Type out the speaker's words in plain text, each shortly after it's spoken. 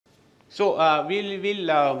So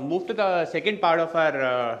we'll move to the second part of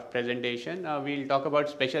our presentation. We'll talk about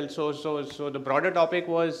special. So the broader topic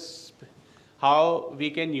was how we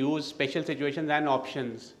can use special situations and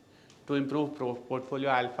options to improve portfolio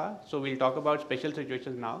alpha. So we'll talk about special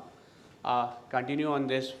situations now. Continue on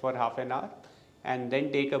this for half an hour, and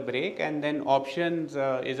then take a break. And then options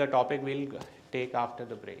is a topic we'll take after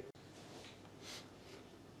the break.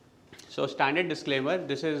 So standard disclaimer,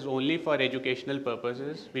 this is only for educational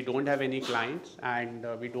purposes. We don't have any clients, and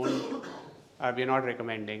we're not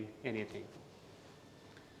recommending anything.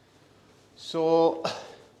 So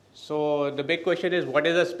the big question is, what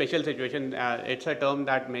is a special situation? It's a term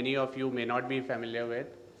that many of you may not be familiar with.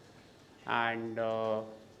 And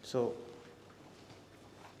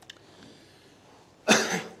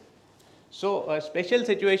So a special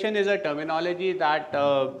situation is a terminology that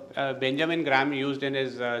Benjamin Graham used in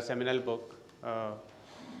his seminal book,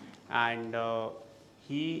 and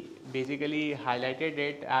he basically highlighted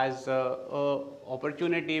it as a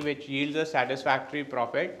opportunity which yields a satisfactory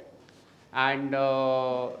profit, and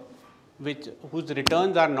whose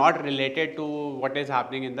returns are not related to what is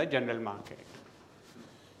happening in the general market.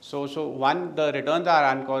 So one, the returns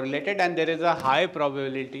are uncorrelated, and there is a high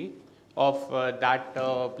probability of that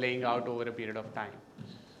playing out over a period of time.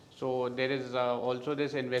 So there is also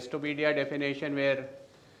this Investopedia definition where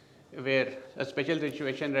a special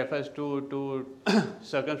situation refers to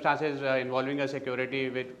circumstances involving a security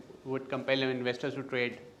which would compel investors to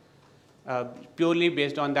trade purely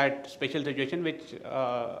based on that special situation, which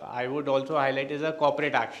I would also highlight is a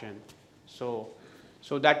corporate action. So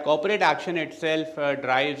that corporate action itself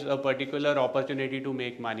drives a particular opportunity to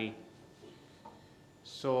make money.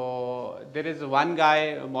 So there is one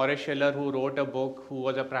guy, Maurice Schiller, who wrote a book, who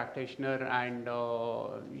was a practitioner, and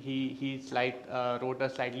he wrote a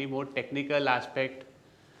slightly more technical aspect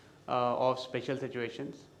of special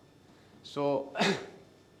situations. So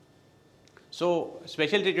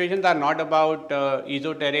special situations are not about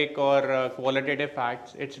esoteric or qualitative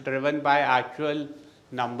facts. It's driven by actual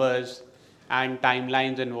numbers and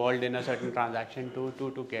timelines involved in a certain transaction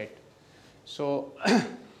to get. So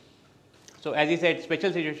so as he said,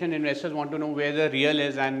 special situation investors want to know where the real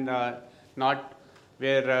is, and not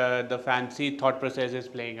where the fancy thought process is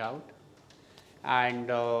playing out. And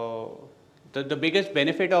the biggest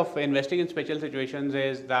benefit of investing in special situations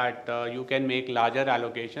is that you can make larger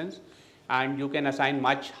allocations, and you can assign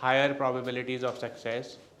much higher probabilities of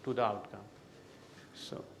success to the outcome.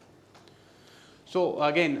 So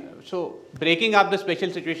again, breaking up the special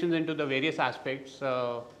situations into the various aspects,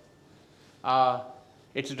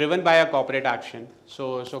 it's driven by a corporate action.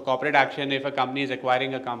 So corporate action, if a company is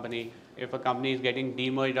acquiring a company, if a company is getting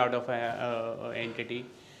demerged out of an entity,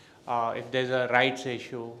 if there's a rights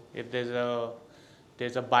issue, if there's a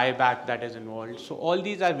buyback that is involved. So all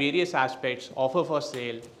these are various aspects, offer for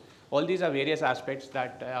sale, all these are various aspects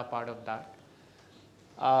that are part of that.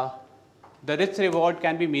 The risk reward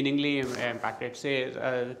can be meaningfully impacted. Say,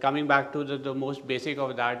 coming back to the most basic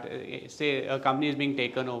of that, say a company is being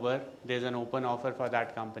taken over, there's an open offer for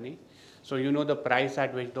that company. So you know the price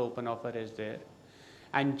at which the open offer is there.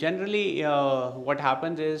 And generally what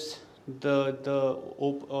happens is the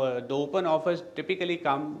open offers typically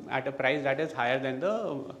come at a price that is higher than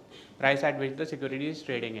the price at which the security is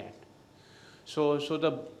trading at. So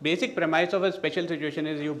the basic premise of a special situation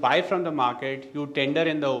is you buy from the market, you tender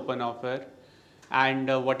in the open offer, and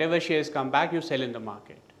whatever shares come back, you sell in the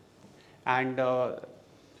market. And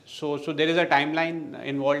so there is a timeline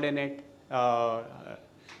involved in it. The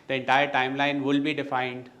entire timeline will be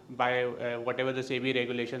defined by whatever the SEBI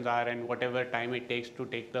regulations are and whatever time it takes to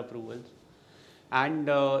take the approvals. And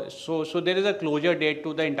so there is a closure date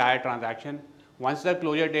to the entire transaction. Once the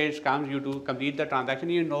closure date comes, you to complete the transaction,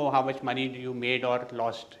 you know how much money you made or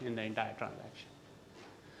lost in the entire transaction.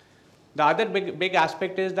 The other big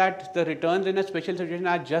aspect is that the returns in a special situation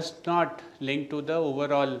are just not linked to the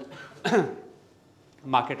overall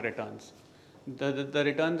market returns. The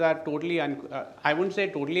returns are totally, I wouldn't say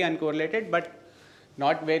totally uncorrelated, but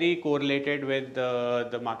not very correlated with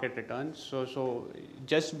the market returns. So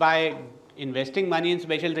just by investing money in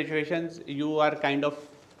special situations, you are kind of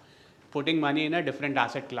putting money in a different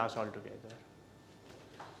asset class altogether.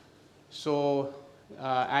 So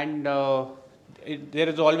there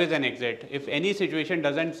is always an exit. If any situation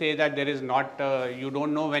doesn't say that there is not, you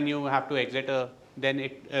don't know when you have to exit, then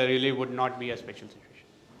it really would not be a special situation.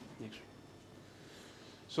 Next.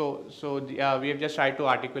 So we have just tried to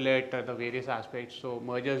articulate the various aspects. So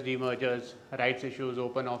mergers, demergers, rights issues,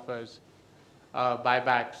 open offers,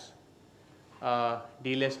 buybacks,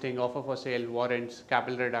 delisting, offer for sale, warrants,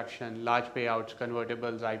 capital reduction, large payouts,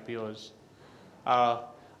 convertibles, IPOs.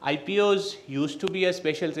 IPOs used to be a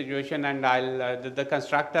special situation, and the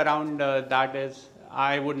construct around that is,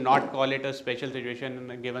 I would not call it a special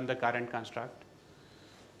situation given the current construct.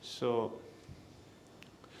 So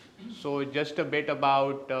just a bit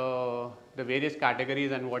about the various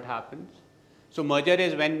categories and what happens. So merger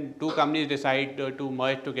is when two companies decide to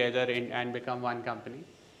merge together and become one company,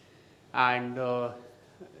 and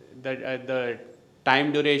the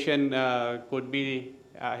time duration could be,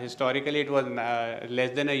 historically it was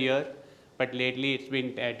less than a year, but lately it's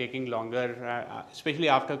been taking longer, especially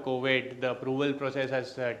after COVID, the approval process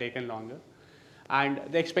has taken longer. And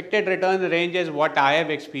the expected return range is what I have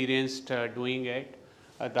experienced doing it.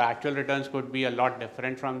 The actual returns could be a lot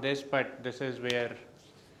different from this, but this is where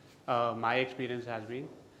my experience has been.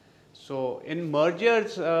 So in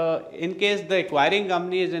mergers, in case the acquiring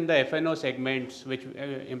company is in the F&O segments, which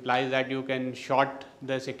implies that you can short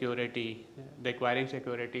the security, the acquiring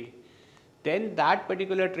security, then that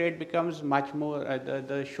particular trade becomes much more,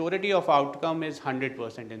 the surety of outcome is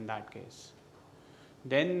 100% in that case.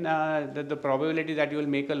 Then the probability that you will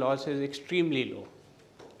make a loss is extremely low.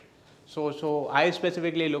 So I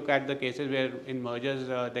specifically look at the cases where in mergers,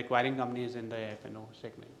 the acquiring company is in the F&O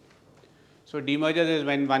segment. So demergers is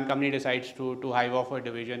when one company decides to hive off a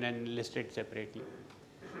division and list it separately.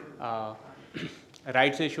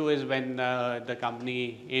 Rights issue is when the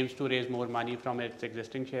company aims to raise more money from its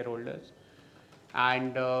existing shareholders.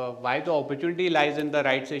 And why the opportunity lies in the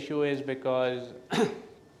rights issue is because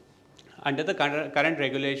under the current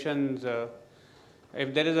regulations,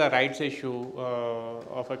 if there is a rights issue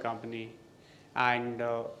of a company and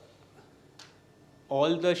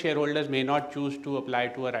all the shareholders may not choose to apply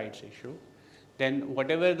to a rights issue, then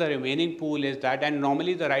whatever the remaining pool is that, and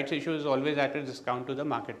normally the rights issue is always at a discount to the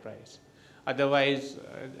market price. Otherwise,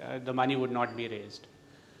 the money would not be raised.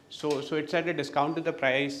 So it's at a discount to the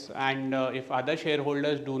price, and if other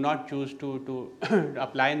shareholders do not choose to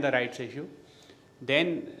apply in the rights issue,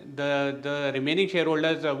 then the remaining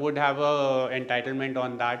shareholders would have a entitlement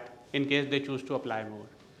on that in case they choose to apply more.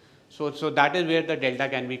 So that is where the delta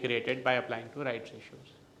can be created by applying to rights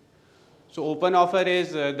issues. So open offer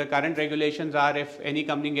is, the current regulations are if any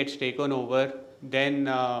company gets taken over, then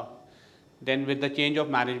with the change of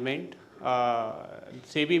management,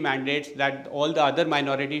 SEBI mandates that all the other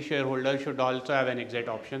minority shareholders should also have an exit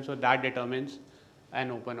option. So that determines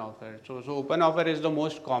an open offer. So open offer is the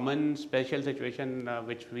most common special situation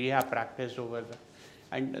which we have practiced over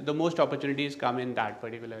and the most opportunities come in that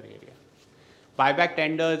particular area. Buyback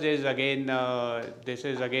tenders is again, this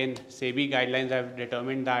is again SEBI guidelines have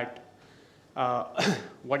determined that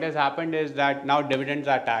what has happened is that now dividends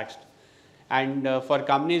are taxed, and for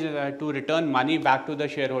companies to return money back to the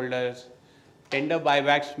shareholders, tender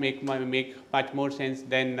buybacks make much more sense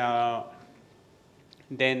than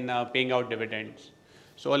paying out dividends.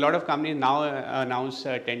 So a lot of companies now announce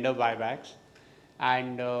tender buybacks,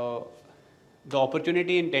 and the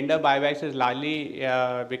opportunity in tender buybacks is largely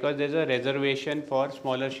because there's a reservation for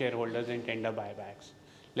smaller shareholders in tender buybacks,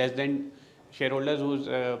 less than shareholders whose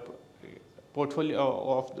portfolio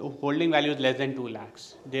of holding value is less than 2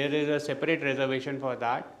 lakhs. There is a separate reservation for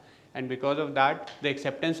that, and because of that, the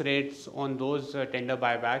acceptance rates on those tender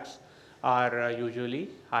buybacks are usually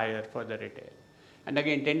higher for the retail. And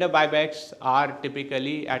again, tender buybacks are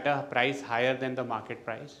typically at a price higher than the market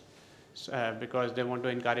price because they want to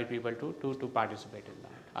encourage people to participate in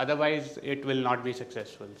that. Otherwise, it will not be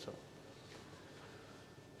successful.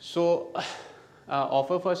 So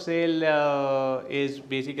offer for sale is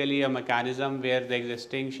basically a mechanism where the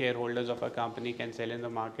existing shareholders of a company can sell in the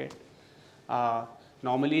market.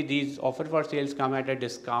 Normally, these offer for sales come at a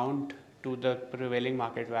discount to the prevailing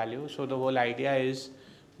market value. So the whole idea is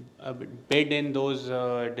bid in those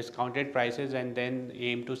discounted prices and then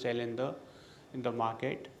aim to sell in the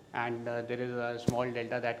market, and there is a small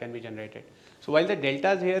delta that can be generated. So while the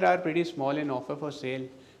deltas here are pretty small in offer for sale,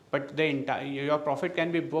 but the your profit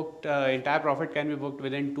can be booked, entire profit can be booked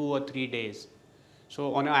within 2 or 3 days.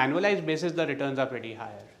 So on an annualized basis, the returns are pretty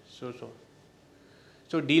higher. So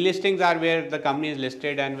delistings are where the company is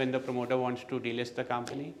listed and when the promoter wants to delist the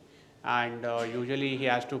company, and usually he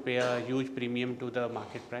has to pay a huge premium to the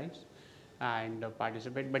market price and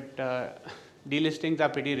participate. But delistings are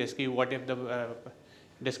pretty risky. What if the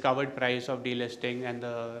discovered price of delisting and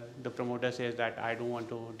the promoter says that I don't want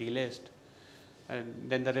to delist, and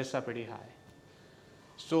then the risks are pretty high.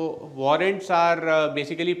 So warrants are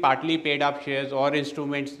basically partly paid up shares or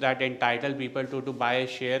instruments that entitle people to buy a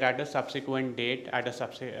share at a subsequent date at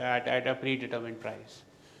a predetermined price.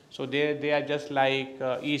 So they are just like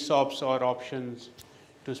ESOPs or options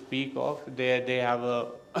to speak of. They have a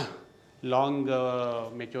long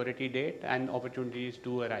maturity date, and opportunities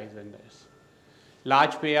do arise in this.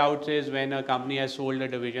 Large payouts is when a company has sold a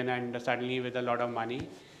division and suddenly with a lot of money,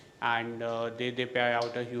 and they pay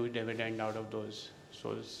out a huge dividend out of those.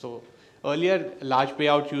 So earlier large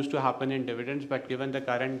payouts used to happen in dividends, but given the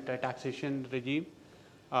current taxation regime,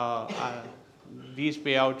 these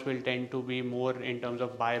payouts will tend to be more in terms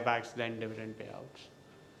of buybacks than dividend payouts.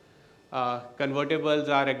 Convertibles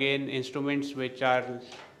are again instruments which are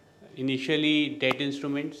initially debt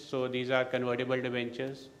instruments, so these are convertible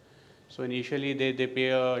debentures. So initially they pay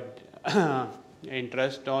a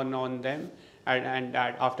interest on them, and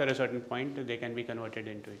after a certain point they can be converted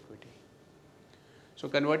into equity. So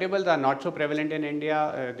convertibles are not so prevalent in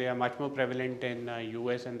India, they are much more prevalent in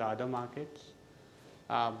US and the other markets.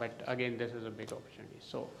 But again, this is a big opportunity.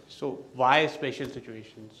 So why special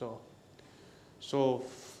situations? So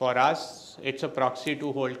for us, it's a proxy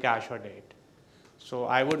to hold cash or debt. So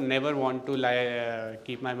I would never want to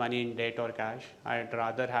keep my money in debt or cash. I'd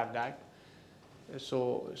rather have that.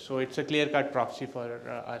 So it's a clear-cut proxy for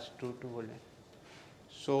us to hold it.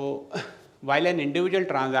 So while an individual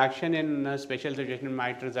transaction in a special situation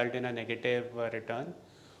might result in a negative return,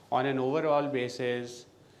 on an overall basis,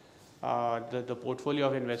 the portfolio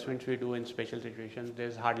of investments we do in special situations,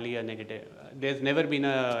 there's hardly a negative. There's never been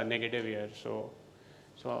a negative year.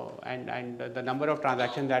 And the number of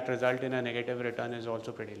transactions that result in a negative return is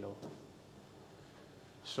also pretty low.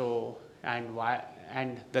 So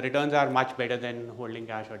and the returns are much better than holding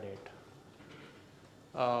cash or debt.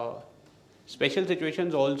 Special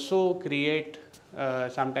situations also create,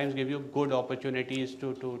 sometimes give you good opportunities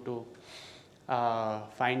to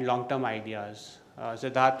find long-term ideas.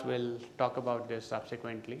 Siddharth will talk about this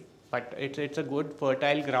subsequently, but it's a good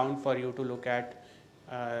fertile ground for you to look at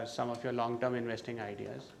some of your long-term investing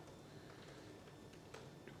ideas.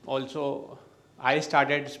 Also, I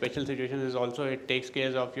started special situations is also it takes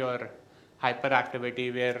care of your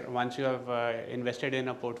hyperactivity, where once you have invested in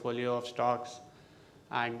a portfolio of stocks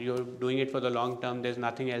and you're doing it for the long term, there's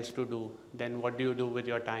nothing else to do. Then what do you do with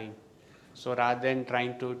your time? So rather than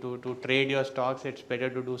trying to trade your stocks, it's better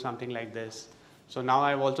to do something like this. So now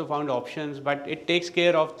I've also found options, but it takes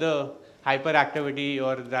care of the hyperactivity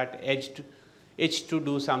or that itch to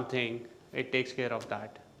do something. It takes care of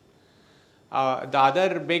that. The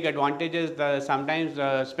other big advantage is sometimes,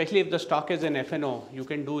 especially if the stock is an F&O, you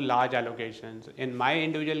can do large allocations. In my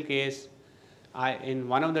individual case, in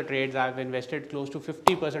one of the trades, I've invested close to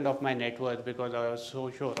 50% of my net worth because I was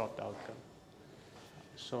so sure of the outcome.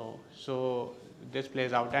 So this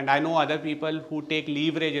plays out, and I know other people who take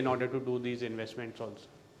leverage in order to do these investments also.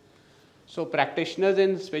 So practitioners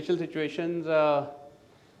in special situations,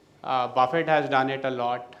 Buffett has done it a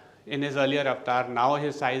lot in his earlier avatar. Now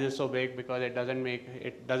his size is so big because it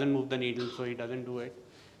doesn't move the needle, so he doesn't do it.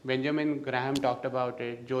 Benjamin Graham talked about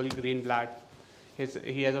it. Joel Greenblatt,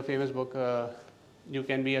 he has a famous book, You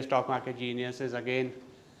Can Be a Stock Market Genius, is again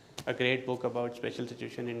a great book about special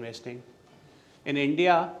situation investing. In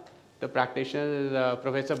India, the practitioners,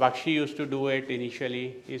 Professor Bakshi used to do it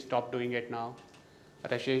initially. He stopped doing it now.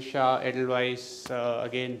 Rashesh Shah, Edelweiss,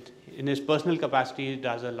 again, in his personal capacity, he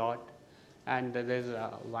does a lot. And there's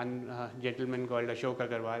one gentleman called Ashok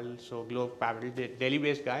Agarwal, so Globe Capital,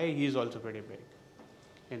 Delhi-based guy, he's also pretty big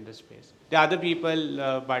in this space. There are other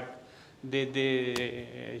people, but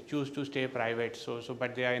they choose to stay private.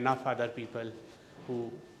 But there are enough other people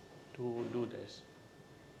who do this.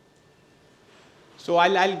 So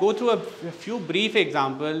I'll go through a few brief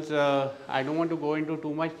examples. I don't want to go into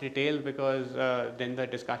too much detail because then the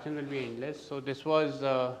discussion will be endless. So this was,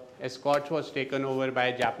 Escorts was taken over by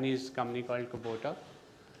a Japanese company called Kubota,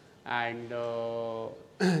 and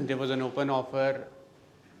there was an open offer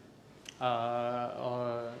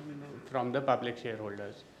from the public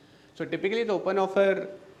shareholders. So typically the open offer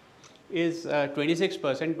is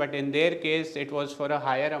 26%, but in their case it was for a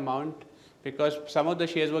higher amount, because some of the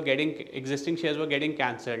shares were existing shares were getting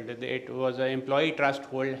cancelled. It was an employee trust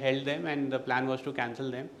held them, and the plan was to cancel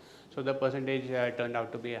them. So the percentage turned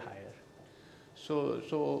out to be higher. So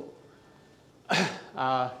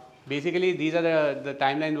basically these are the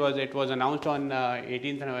timeline was, it was announced on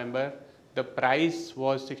 18th November. The price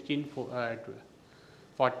was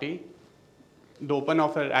 1640. The open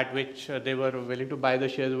offer at which they were willing to buy the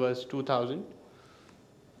shares was 2000.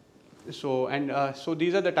 So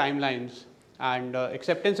these are the timelines. And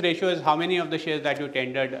acceptance ratio is how many of the shares that you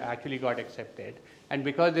tendered actually got accepted. And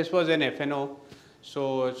because this was an F&O,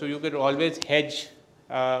 so you could always hedge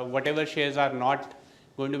whatever shares are not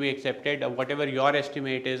going to be accepted, whatever your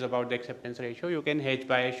estimate is about the acceptance ratio, you can hedge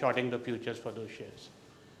by shorting the futures for those shares.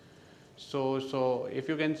 So if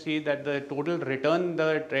you can see that the total return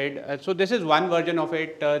the trade, so this is one version of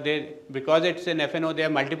it. Because it's an FNO, there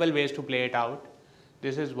are multiple ways to play it out.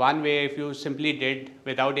 This is one way if you simply did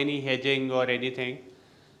without any hedging or anything.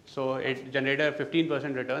 So it generated a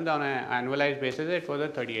 15% return. On an annualized basis, it was a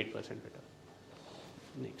 38% return.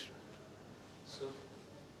 Next. So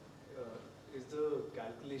is the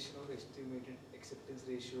calculation of estimated acceptance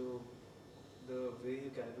ratio, the way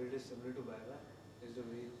you calculate is similar to buyback? Is the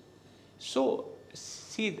way? So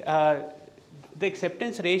see, the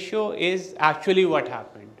acceptance ratio is actually what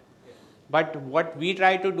happened. But what we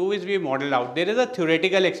try to do is we model out. There is a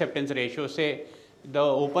theoretical acceptance ratio. Say the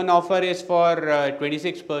open offer is for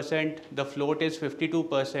 26%, the float is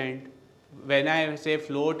 52%. When I say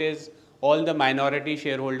float is all the minority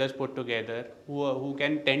shareholders put together who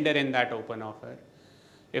can tender in that open offer.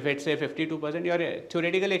 If it's say 52%, your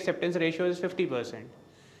theoretical acceptance ratio is 50%.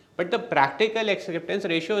 But the practical acceptance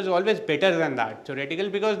ratio is always better than that theoretical,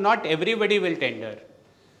 because not everybody will tender.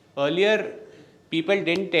 Earlier, people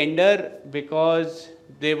didn't tender because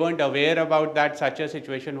they weren't aware about that such a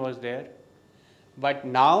situation was there. But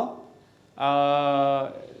now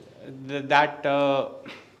that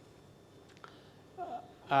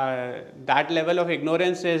level of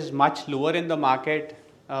ignorance is much lower in the market.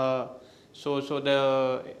 So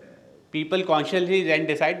the people consciously then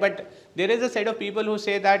decide. But there is a set of people who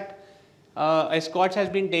say that Escorts has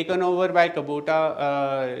been taken over by Kubota,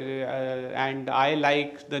 and I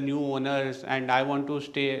like the new owners and I want to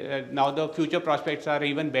stay. Now the future prospects are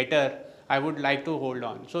even better. I would like to hold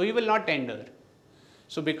on. So he will not tender.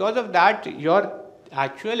 So because of that, your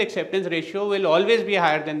actual acceptance ratio will always be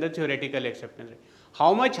higher than the theoretical acceptance ratio.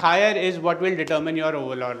 How much higher is what will determine your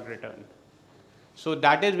overall return. So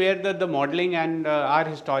that is where the modeling and our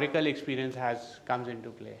historical experience comes into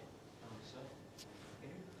play.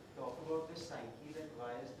 About this psyche, that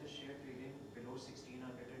why is the share trading below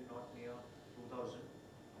 1600 and not near 2000?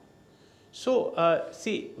 So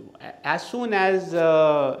see, as soon as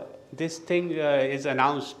this thing is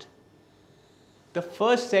announced, the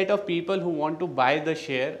first set of people who want to buy the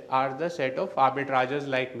share are the set of arbitrageurs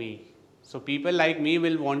like me. So people like me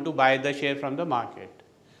will want to buy the share from the market.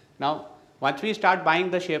 Now, once we start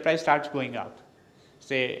buying, the share price starts going up.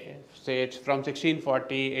 Say it's from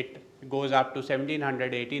 1640, it goes up to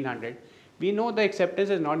 1700, 1800, we know the acceptance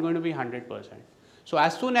is not going to be 100%. So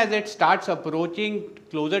as soon as it starts approaching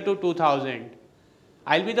closer to 2000,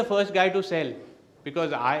 I'll be the first guy to sell,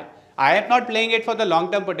 because I am not playing it for the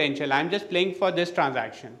long-term potential. I'm just playing for this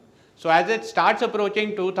transaction. So as it starts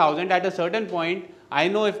approaching 2000, at a certain point, I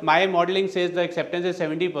know if my modeling says the acceptance is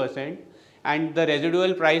 70% and the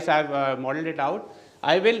residual price I've modeled it out,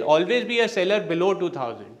 I will always be a seller below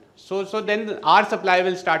 2000. So then our supply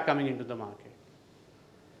will start coming into the market.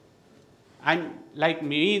 And like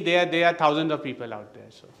me, there are thousands of people out there.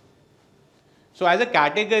 So as a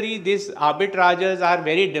category, these arbitrageurs are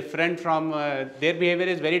very different from, their behavior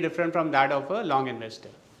is very different from that of a long investor.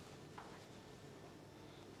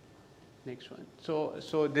 Next one.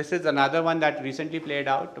 So this is another one that recently played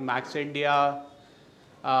out. Max India,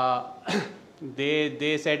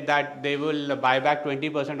 they said that they will buy back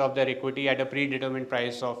 20% of their equity at a predetermined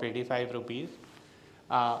price of 85 rupees.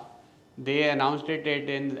 They announced it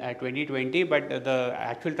in 2020, but the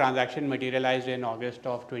actual transaction materialized in August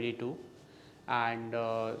of 22. And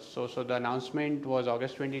so the announcement was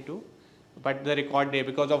August 22. But the record date,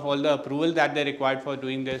 because of all the approval that they required for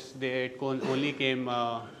doing this, it only came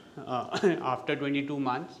after 22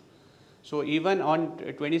 months. So even on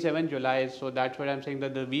 27 July, so that's what I'm saying,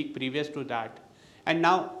 that the week previous to that. And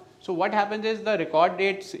now, so what happens is the record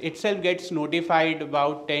date itself gets notified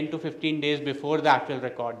about 10 to 15 days before the actual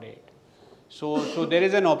record date. So there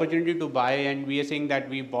is an opportunity to buy, and we are saying that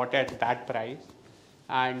we bought at that price.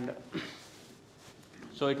 And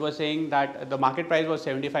so it was saying that the market price was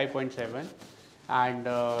 75.7 and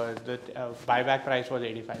the buyback price was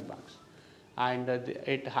 85 bucks. And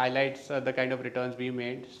it highlights the kind of returns we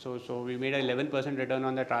made. So we made an 11% return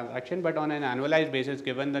on the transaction, but on an annualized basis,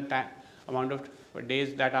 given the amount of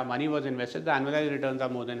days that our money was invested, the annualized returns are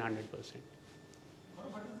more than 100%. What is this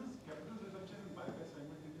capital reduction in buyback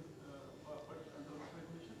simultaneous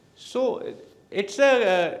regulation? So it's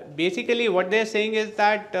basically what they're saying is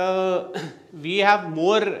that we have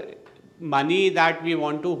more money that we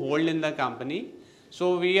want to hold in the company.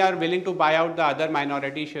 So we are willing to buy out the other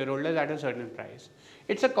minority shareholders at a certain price.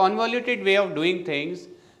 It's a convoluted way of doing things.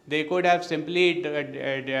 They could have simply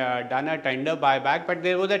done a tender buyback, but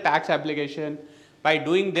there was a tax application. By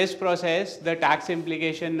doing this process, the tax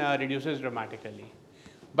implication reduces dramatically.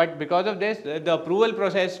 But because of this, the approval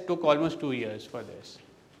process took almost 2 years for this.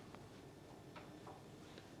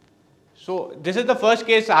 So this is the first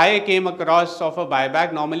case I came across of a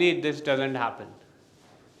buyback. Normally this doesn't happen.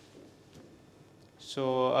 So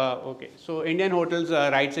okay, so Indian Hotels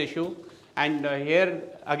rights issue, and here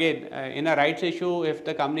again in a rights issue, if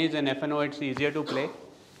the company is an F&O, it's easier to play,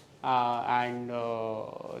 and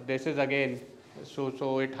this is again,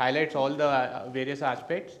 so it highlights all the various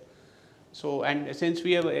aspects. So and since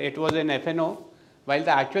it was an F&O, while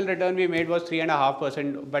the actual return we made was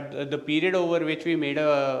 3.5%, but the period over which we made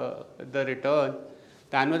the return,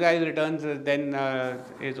 the annualized returns then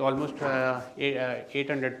is almost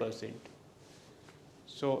 800%.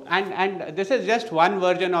 So and this is just one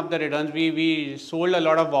version of the returns. We sold a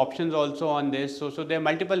lot of options also on this. So there are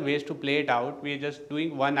multiple ways to play it out. We are just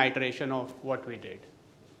doing one iteration of what we did.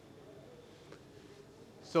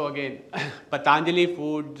 So again, Patanjali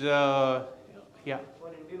Foods, yeah.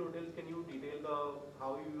 For Indian Hotels, can you detail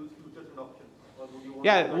how you use futures and options, or would you want?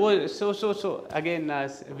 Yeah. Well, so again,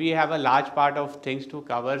 we have a large part of things to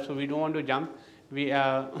cover. So we don't want to jump. We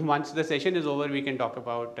once the session is over, we can talk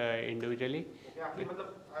about individually. Okay, actually,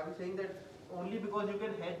 I'm saying that only because you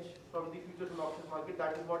can hedge from the futures and options market,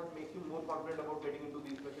 that is what makes you more confident about getting into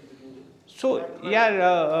these special situations. So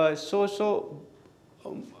yeah,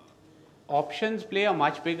 options play a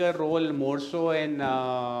much bigger role, more so in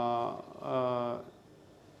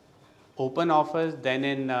open offers than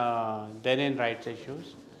in rights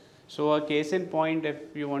issues. So a case in point,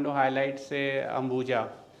 if you want to highlight, say Ambuja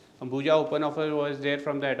open offer was there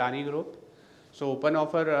from the Adani Group. So open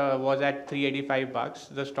offer was at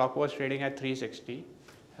 $385. The stock was trading at 360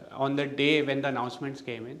 on the day when the announcements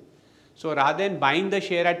came in. So rather than buying the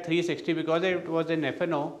share at 360 because it was an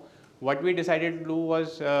F&O, what we decided to do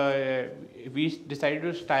was we decided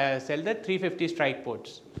to sell the 350 strike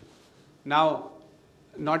puts. Now,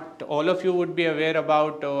 not all of you would be aware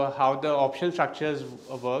about how the option structures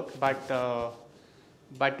work,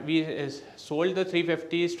 but we sold the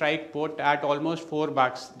 350 strike put at almost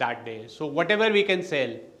 $4 that day. So whatever we can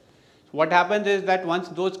sell. What happens is that once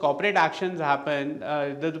those corporate actions happen,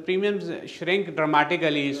 the premiums shrink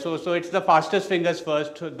dramatically. So it's the fastest fingers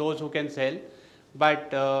first, those who can sell.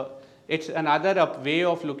 But it's another way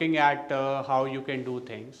of looking at how you can do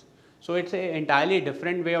things. So it's an entirely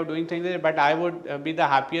different way of doing things. But I would be the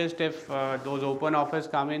happiest if those open offers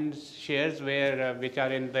come in shares which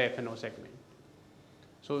are in the F&O segment.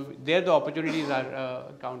 So there the opportunities are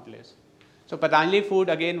countless. So Patanjali Food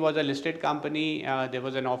again was a listed company. There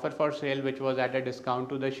was an offer for sale which was at a discount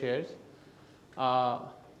to the shares.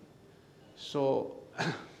 So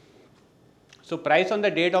price on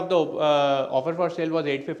the date of the offer for sale was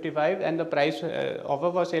 855 and the price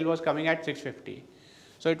offer for sale was coming at 650.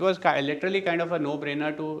 So it was literally kind of a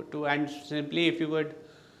no-brainer to and simply if you would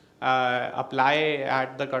apply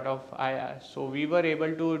at the cutoff. So we were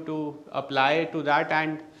able to apply to that,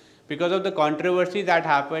 and because of the controversy that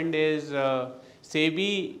happened is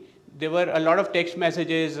SEBI, there were a lot of text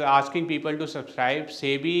messages asking people to subscribe.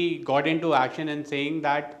 SEBI got into action and saying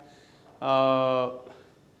that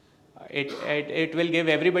it will give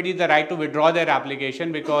everybody the right to withdraw their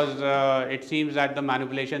application because it seems that the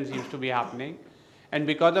manipulation seems to be happening. And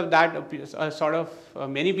because of that,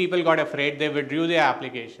 many people got afraid. They withdrew their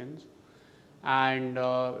applications, and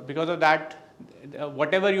because of that,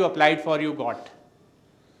 whatever you applied for, you got.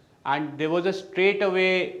 And there was a straight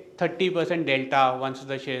away 30% delta once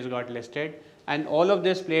the shares got listed, and all of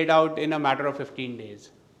this played out in a matter of 15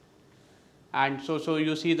 days. And so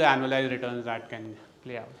you see the annualized returns that can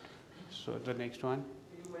play out. So the next one.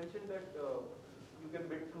 You mentioned that you can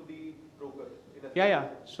bid through the broker. Yeah.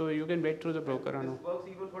 So you can bid through the broker. This works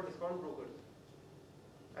even for discount brokers.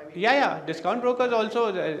 I mean, Yeah. Discount brokers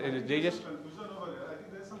also they just. Confusion over here. I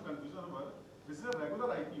think there is some confusion over. This is a regular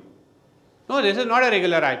IPO. No, this is not a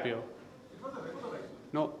regular IPO. It was a regular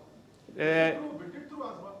IPO. No. We did through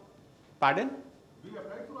ASBA. Pardon? We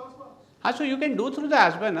applied through ASBA. So you can do through the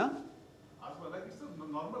ASBA, na? ASBA, like it's a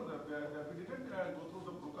normal. We didn't go through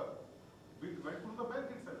the broker. We went through the bank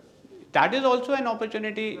itself. That is also an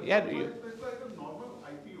opportunity. Yeah. It's like a normal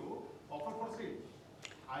IPO offer for sale.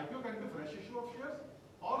 IPO can be fresh issue of shares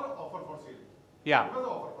or an offer for sale. Yeah. It was an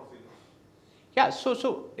offer for sale. Yeah.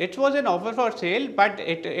 So it was an offer for sale, but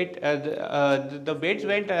the bids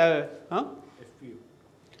went. FPO.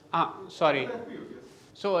 Sorry. FPO, yes.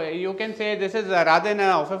 So you can say this is rather than an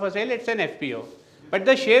offer for sale, it's an FPO. But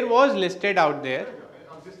the share was listed out there.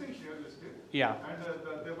 Existing share listed. Yeah. And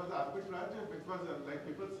there was arbitrage which was like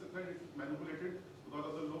people said it's manipulated because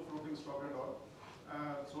of the low floating stock and all.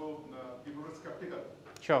 So people were skeptical.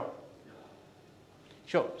 Sure.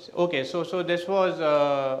 Okay. So this was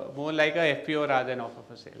more like a FPO rather than offer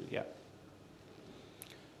for sale. Yeah.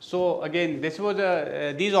 So again, this was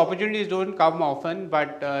these opportunities don't come often,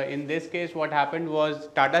 but in this case, what happened was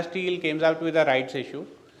Tata Steel came out with a rights issue,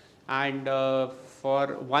 and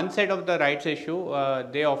for one set of the rights issue,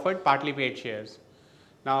 they offered partly paid shares.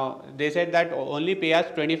 Now they said that only pay us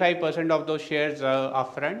 25% of those shares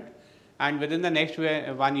upfront, and within the next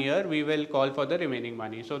 1 year, we will call for the remaining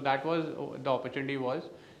money. So that was the opportunity was.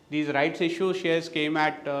 These rights issue shares came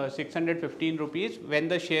at 615 rupees when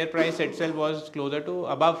the share price itself was closer to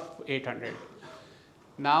above 800.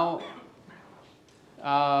 Now,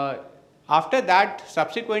 after that,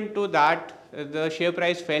 subsequent to that, the share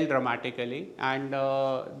price fell dramatically, and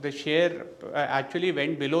the share actually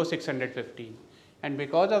went below 615. And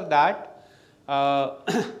because of that, the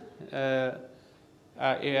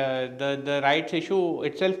rights issue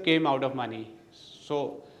itself came out of money.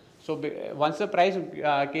 So once the price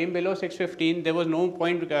came below 615, there was no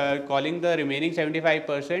point calling the remaining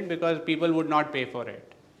 75% because people would not pay for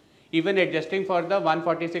it. Even adjusting for the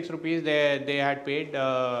 146 rupees they had paid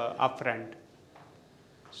upfront.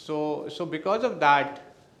 So because of that,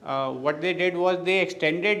 what they did was they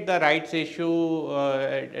extended the rights issue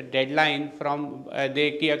deadline from,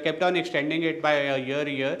 they kept on extending it by a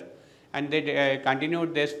year, and they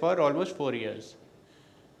continued this for almost 4 years.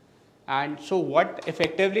 And so what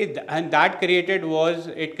effectively and that created was,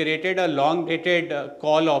 it created a long dated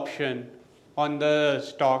call option on the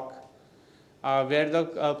stock, where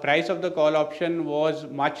the price of the call option was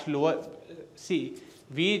much lower. See,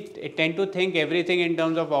 we tend to think everything in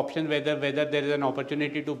terms of options, whether there is an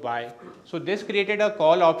opportunity to buy. So this created a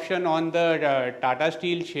call option on the Tata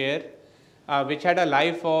Steel share, which had a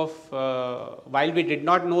life of, while we did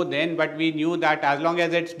not know then, but we knew that as long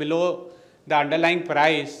as it's below the underlying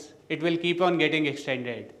price, it will keep on getting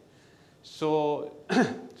extended. So,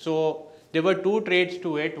 so there were two trades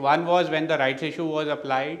to it. One was when the rights issue was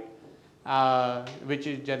applied, which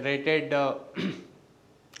is generated.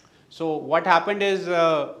 So what happened is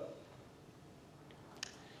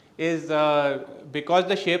because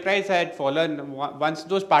the share price had fallen, once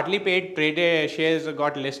those partly paid traded shares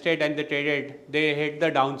got listed and they traded, they hit the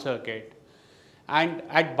down circuit. And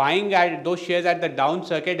at buying at those shares at the down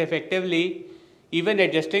circuit, effectively, even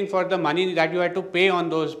adjusting for the money that you had to pay on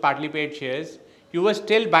those partly paid shares, you were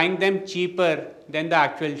still buying them cheaper than the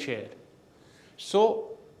actual share.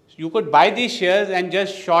 So you could buy these shares and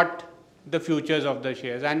just short the futures of the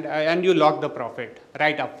shares, and you lock the profit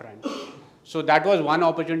right up front. So that was one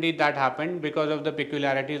opportunity that happened because of the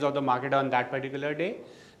peculiarities of the market on that particular day.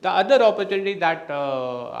 The other opportunity that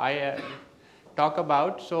I talk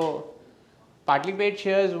about, so partly paid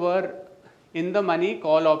shares were in the money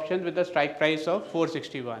call options with a strike price of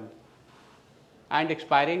 461 and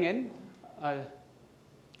expiring in,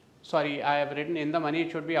 sorry, I have written in the money,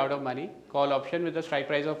 it should be out of money, call option with a strike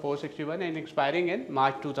price of 461 and expiring in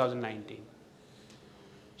March 2019.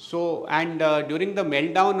 So, and during the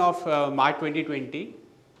meltdown of March 2020,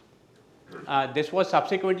 this was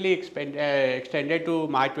subsequently extended to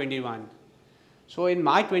March 21. So in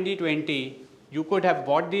March 2020, you could have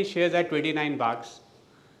bought these shares at 29 bucks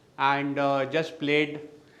and just played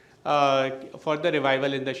for the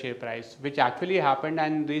revival in the share price, which actually happened,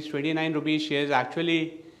 and these 29 rupees shares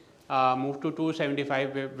actually moved to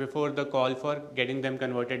 275 before the call for getting them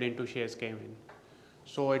converted into shares came in.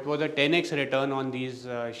 So it was a 10x return on these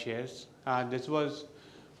shares. This was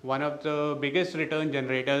one of the biggest return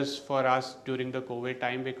generators for us during the COVID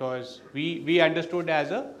time, because we understood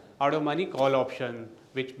as a out of money call option,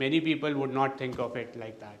 which many people would not think of it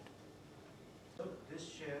like that. So this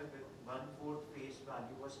share with 1/4 face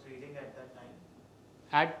value was trading at that time?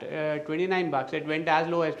 At 29 bucks, it went as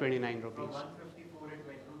low as 29 rupees. From 154 it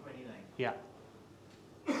went to 29. Yeah.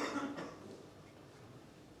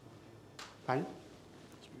 Fine.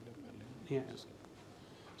 Yeah.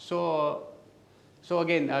 So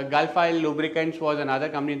again, Gulf Oil Lubricants was another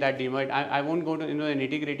company that demerged. I won't go to the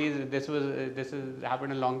nitty-gritties. This has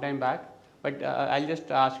happened a long time back, but I'll just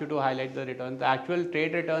ask you to highlight the returns. The actual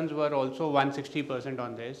trade returns were also 160%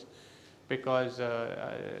 on this, because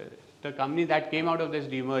the company that came out of this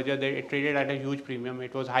demerger, it traded at a huge premium.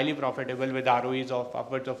 It was highly profitable with ROEs of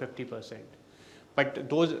upwards of 50%. But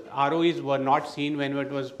those ROEs were not seen when it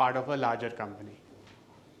was part of a larger company.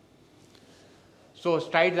 So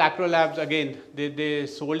Strides Acrolabs, again, they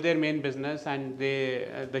sold their main business, and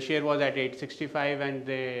the share was at 865, and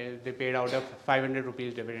they paid out a 500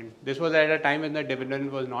 rupees dividend. This was at a time when the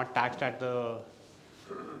dividend was not taxed at the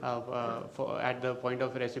point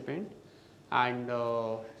of recipient, and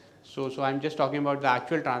so I'm just talking about the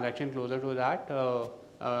actual transaction closer to that.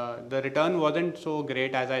 The return wasn't so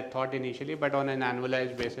great as I thought initially, but on an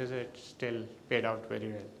annualized basis, it still paid out very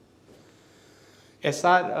well.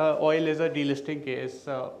 SR oil is a delisting case.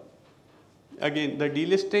 Again, the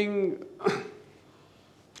delisting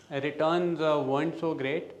returns weren't so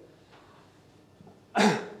great.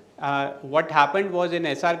 What happened was in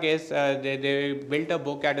SR case, they built a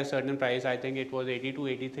book at a certain price. I think it was 80 to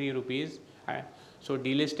 83 rupees. So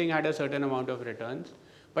delisting had a certain amount of returns.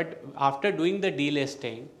 But after doing the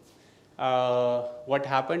delisting, what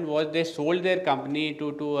happened was they sold their company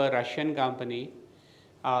to a Russian company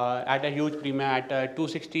at a huge premium at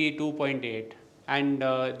 262.8. And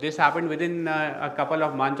this happened within a couple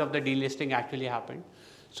of months of the delisting actually happened.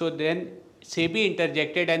 So then SEBI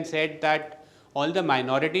interjected and said that all the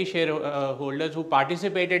minority shareholders who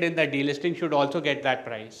participated in the delisting should also get that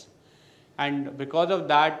price. And because of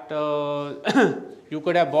that, you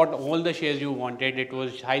could have bought all the shares you wanted. It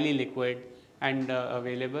was highly liquid and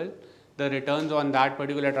available. The returns on that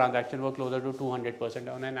particular transaction were closer to 200%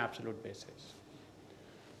 on an absolute basis.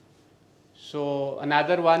 So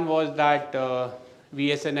another one was that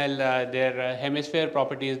VSNL, their Hemisphere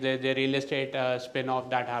Properties, their real estate spin-off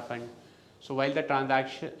that happened. So while the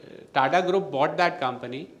transaction, Tata Group bought that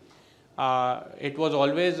company, it was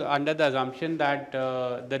always under the assumption that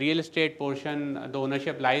the real estate portion, the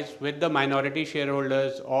ownership lies with the minority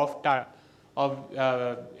shareholders of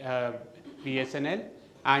VSNL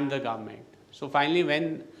and the government. So finally,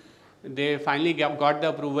 when they finally got the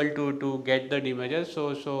approval to get the demerger,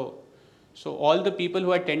 so all the people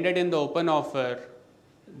who had tendered in the open offer,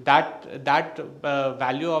 that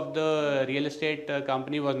value of the real estate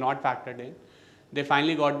company was not factored in. They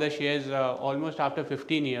finally got the shares almost after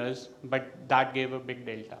 15 years, but that gave a big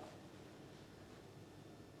delta.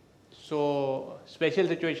 So special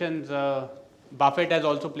situations, Buffett has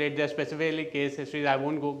also played their specifically case histories. I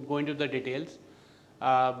won't go into the details,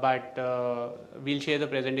 but we'll share the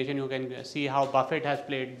presentation. You can see how Buffett has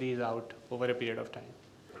played these out over a period of time.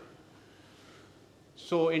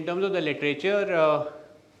 So in terms of the literature,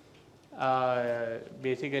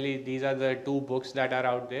 basically these are the two books that are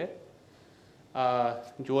out there.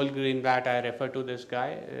 Joel Greenblatt, I refer to this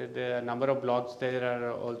guy. There are a number of blogs there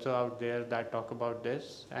are also out there that talk about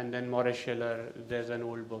this. And then Morris Schiller, there's an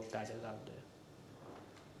old book that is out there.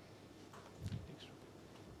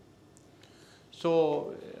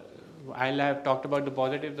 So I'll have talked about the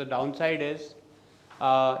positive. The downside is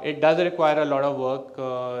it does require a lot of work.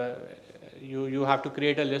 You have to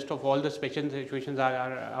create a list of all the special situations that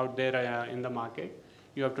are out there in the market.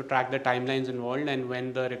 You have to track the timelines involved and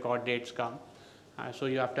when the record dates come. So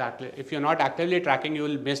you have to if you're not actively tracking, you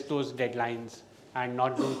will miss those deadlines and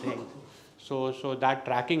not do things. So that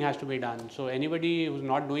tracking has to be done. So anybody who's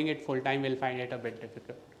not doing it full time will find it a bit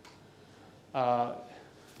difficult.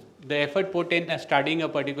 The effort put in studying a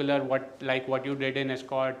particular what you did in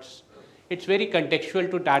escorts, it's very contextual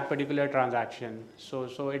to that particular transaction.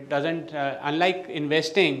 So it doesn't, unlike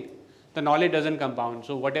investing, the knowledge doesn't compound.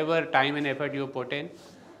 So whatever time and effort you put in,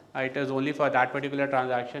 it is only for that particular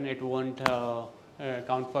transaction. It won't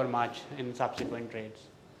count for much in subsequent trades.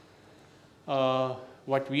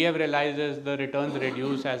 What we have realized is the returns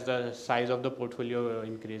reduce as the size of the portfolio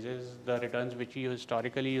increases. The returns which you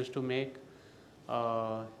historically used to make,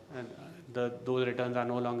 those returns are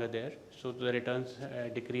no longer there. So the returns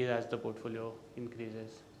decrease as the portfolio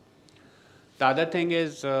increases. The other thing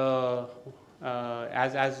is,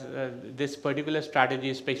 as this particular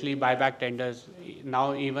strategy, especially buyback tenders,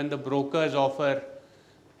 now even the brokers offer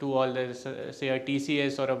to all this, say a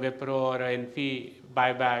TCS or a Wipro or a Infi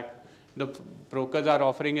buyback. The brokers are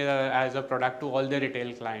offering it as a product to all their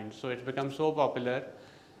retail clients. So it's become so popular,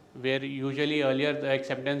 where usually earlier the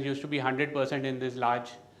acceptance used to be 100% in this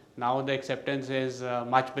large. Now the acceptance is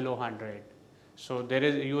much below 100. So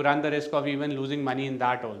you run the risk of even losing money in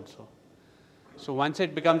that also. So once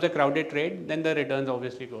it becomes a crowded trade, then the returns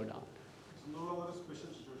obviously go down. It's no longer a special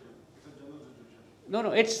situation. It's a general situation.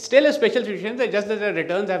 No, it's still a special situation. It's just that the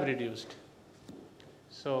returns have reduced.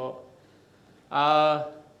 So,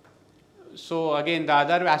 so again, the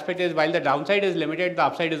other aspect is while the downside is limited, the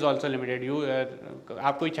upside is also limited.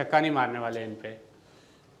 आप कोई छक्का नहीं मारने वाले इन पे.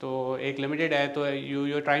 तो एक limited है, तो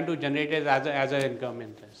you're trying to generate it as an income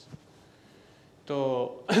interest.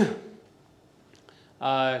 So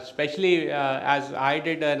especially as I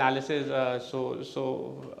did analysis,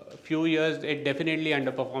 so few years it definitely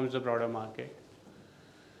underperforms the broader market.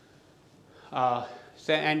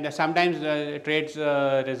 And sometimes trades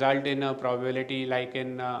result in a probability, like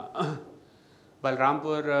in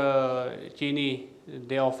Balrampur Chini,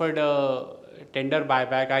 they offered a tender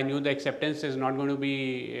buyback. I knew the acceptance is not going to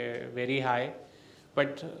be very high,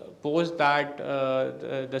 but post that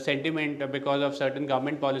the sentiment, because of certain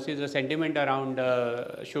government policies, the sentiment around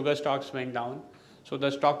sugar stocks went down. So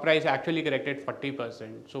the stock price actually corrected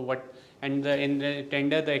 40%. So in the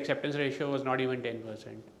tender, the acceptance ratio was not even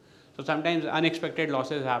 10%. So sometimes unexpected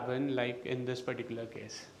losses happen, like in this particular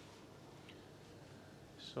case.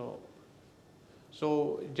 So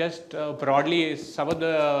just broadly, some of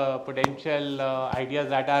the potential ideas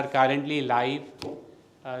that are currently live.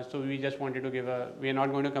 So we just wanted to we are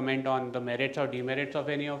not going to comment on the merits or demerits of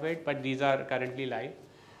any of it, but these are currently live.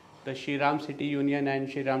 The Shriram City Union and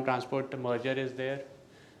Shriram Transport merger is there.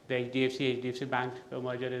 The HDFC Bank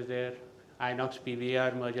merger is there. Inox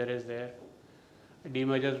PVR merger is there.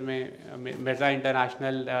 Demergers Mirza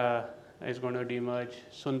International is going to demerge.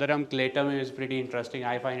 Sundaram Clayton is pretty interesting.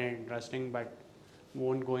 I find it interesting, but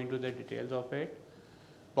won't go into the details of it.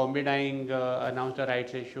 Bombay Dyeing announced a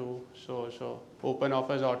rights issue. So Open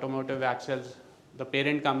Offers Automotive Axles, the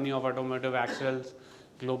parent company of Automotive Axles,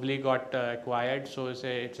 globally got acquired. So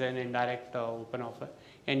it's an indirect open offer.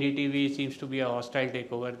 NDTV seems to be a hostile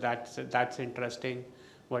takeover. That's interesting.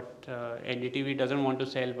 What NDTV doesn't want to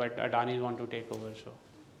sell, but Adani want to take over. So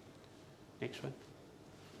next one.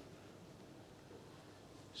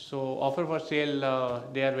 So offer for sale,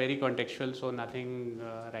 they are very contextual, so nothing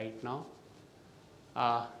right now.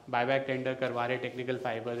 Buyback tender, Karware Technical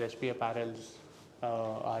Fibers, SP Apparels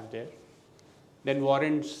are there. Then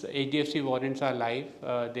warrants, HDFC warrants are live.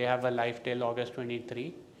 They have a live till August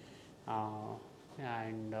 23.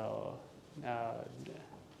 And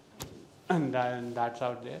then that's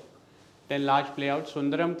out there. Then large playout,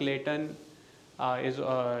 Sundaram Clayton is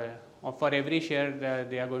for every share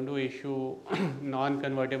they are going to issue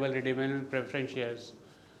non-convertible redeemable preference shares,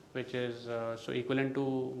 which is so equivalent to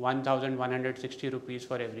 1,160 rupees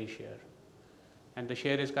for every share, and the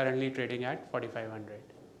share is currently trading at 4,500.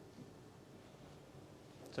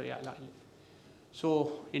 So yeah,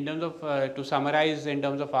 so in terms of to summarize, in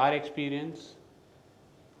terms of our experience,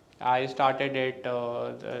 I started at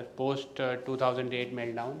the post 2008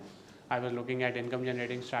 meltdown. I was looking at income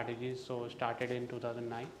generating strategies, so started in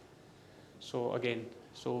 2009. So again,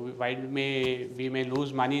 so while we may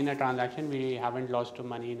lose money in a transaction, we haven't lost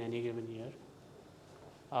money in any given year.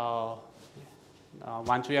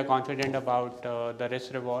 Once we are confident about the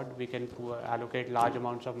risk reward, we can allocate large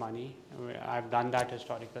amounts of money. I've done that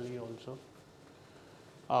historically also.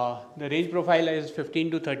 The range profile is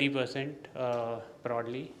 15 to 30%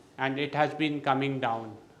 broadly, and it has been coming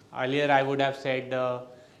down. Earlier I would have said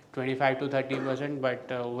 25 to 30%,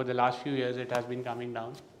 but over the last few years it has been coming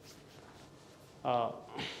down.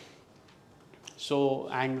 So,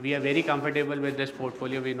 and we are very comfortable with this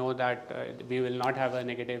portfolio. We know that we will not have a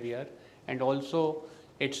negative year, and also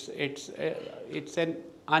it's an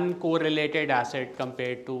uncorrelated asset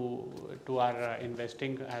compared to our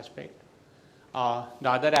investing aspect. The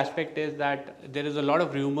other aspect is that there is a lot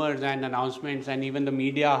of rumors and announcements, and even the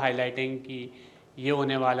media highlighting कि ये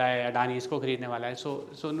होने वाला है, अडानी इसको खरीदने वाला है. So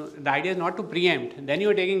the idea is not to preempt. Then you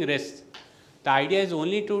are taking risks. The idea is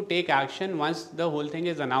only to take action once the whole thing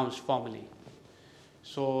is announced formally.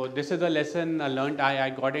 So this is a lesson learned.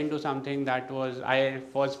 I got into something that I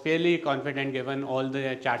was fairly confident given all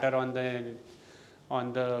the chatter on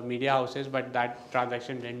the media houses, but that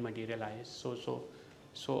transaction didn't materialize.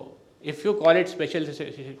 So if you call it special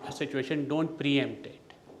situation, don't preempt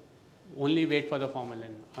it. Only wait for the formal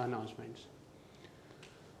announcements.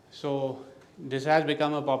 So this has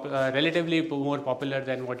become relatively more popular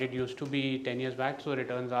than what it used to be 10 years back. So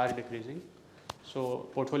returns are decreasing. So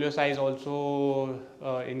portfolio size also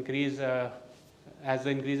increase. As the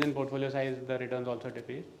increase in portfolio size, the returns also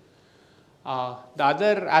decrease. The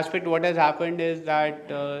other aspect, what has happened is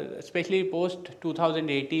that especially post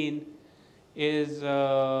 2018 is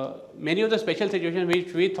many of the special situations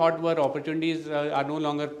which we thought were opportunities are no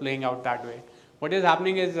longer playing out that way. What is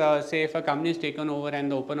happening is, say if a company is taken over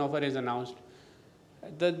and the open offer is announced,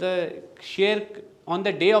 the share on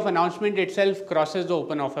the day of announcement itself crosses the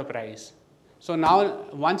open offer price. So now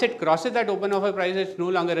once it crosses that open offer price, it's no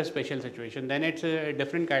longer a special situation. Then it's a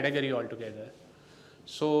different category altogether.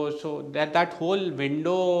 So that whole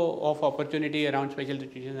window of opportunity around special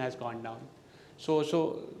situations has gone down. So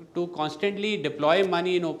to constantly deploy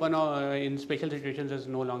money in in special situations is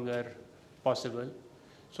no longer possible.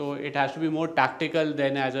 So it has to be more tactical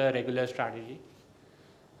than as a regular strategy,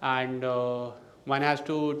 and one has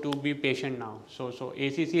to be patient now. So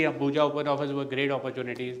ACC, Abuja open offers were great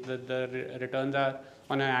opportunities. The returns are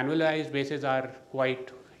on an annualized basis are quite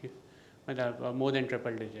more than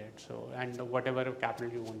triple digits. So, and whatever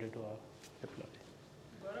capital you wanted to deploy.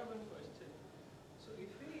 Gaurav, one question. So if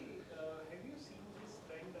we, have you seen this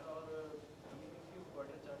trend, or I mean, if you've got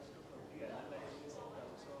a chance to probably analyze this in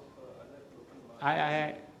terms of other global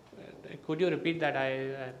markets? Could you repeat that?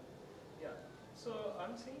 Yeah. So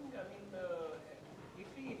I'm saying, I mean, if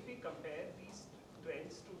we compare these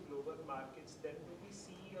trends to global markets, then do we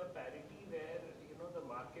see a parity where, you know, the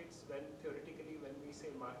markets, when theoretically when we say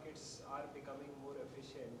markets are becoming more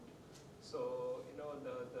efficient, so, you know,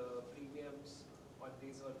 the premiums on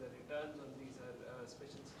these or the returns on these are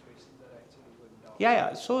special situations are actually going down?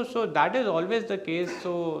 Yeah. So that is always the case.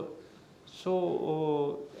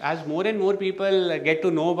 As more and more people get to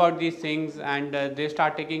know about these things and they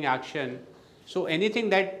start taking action, so anything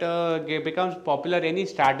that becomes popular, any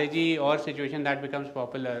strategy or situation that becomes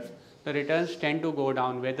popular, the returns tend to go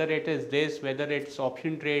down. Whether it is this, whether it's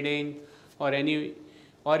option trading, or any,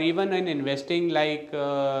 or even in investing,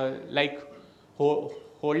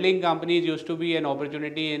 holding companies used to be an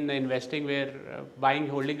opportunity in investing, where buying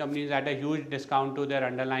holding companies at a huge discount to their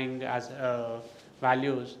underlying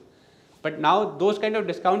values. But now those kind of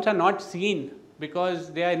discounts are not seen,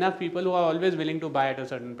 because there are enough people who are always willing to buy at a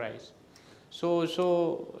certain price. So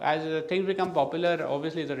as things become popular,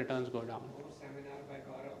 obviously the returns go down. More seminar by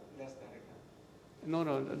Gaurav, less the return. No,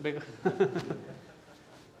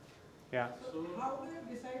 yeah. So how do you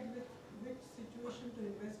decide which situation to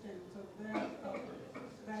invest in? So there,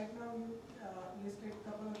 right now you listed a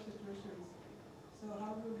couple of situations. So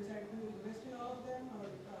how do you decide to invest in all of them, or?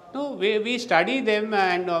 No, we study them,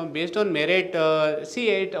 and based on merit, see,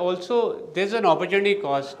 it also, there's an opportunity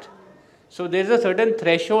cost. So there's a certain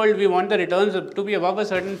threshold, we want the returns to be above a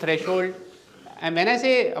certain threshold. And when I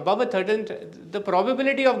say above a certain, the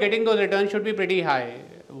probability of getting those returns should be pretty high.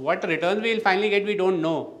 What returns we will finally get, we don't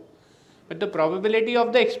know. But the probability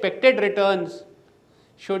of the expected returns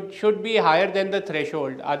should be higher than the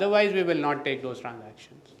threshold. Otherwise, we will not take those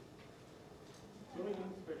transactions. So in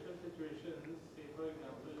special situations, say for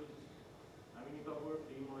example, I mean, you talk about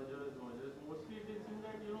demergers, mergers, mostly it is in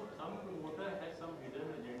that, you know, some promoter has some hidden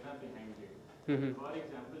agenda behind it. For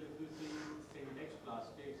example, if you see Syntex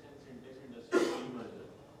Plastics and Syntex Industries demerger,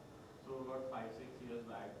 so about 5-6 years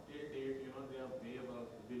back, till date, you know, they are way above,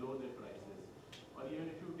 below their prices. Or even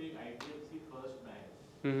if you take IDFC First Bank,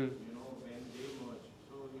 you know, when they merge,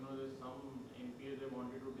 so, you know, there's some NPA they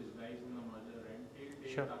wanted to disguise in the merger, and till date,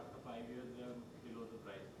 Sure. after 5 years, they are below the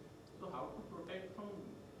price. So how to protect from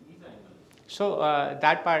these angles? So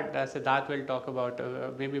that part Siddharth will talk about,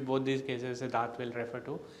 maybe both these cases Siddharth will refer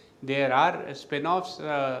to. There are spin-offs,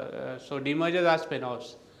 so demergers are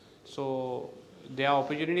spin-offs. So there are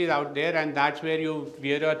opportunities out there, and that's where you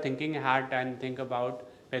wear your thinking hat and think about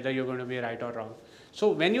whether you're going to be right or wrong. So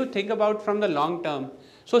when you think about from the long term,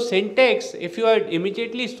 so Syntex, if you had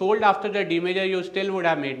immediately sold after the demerger, you still would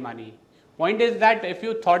have made money. Point is that if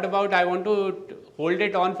you thought about, I want to hold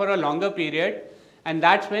it on for a longer period, and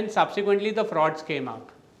that's when subsequently the frauds came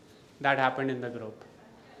out. That happened in the group.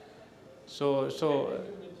 So You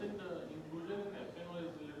mentioned inclusion in FNO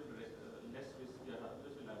is a little less risky. How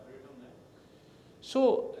just elaborate on that?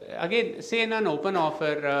 So again, say in an open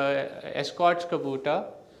offer, Escorts Kabuta,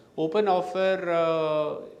 open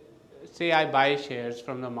offer, say I buy shares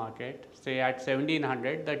from the market, say at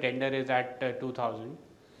 1700, the tender is at 2000,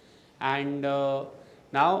 and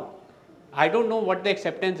now I don't know what the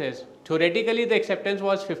acceptance is. Theoretically, the acceptance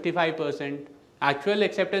was 55%, actual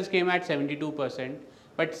acceptance came at 72%,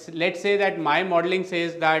 but let's say that my modeling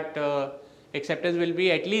says that acceptance will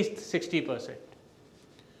be at least 60%.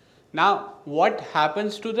 Now, what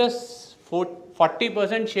happens to the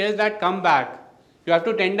 40% shares that come back? You have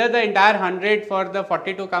to tender the entire 100 for the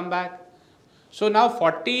 40 to come back. So now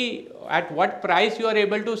 40, at what price you are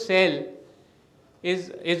able to sell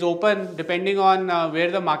is open, depending on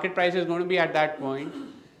where the market price is going to be at that point.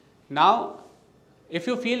 Now, if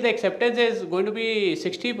you feel the acceptance is going to be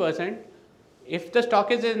 60%, if the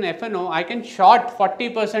stock is in FNO, I can short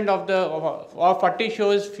 40% of the, or 40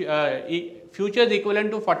 shares, futures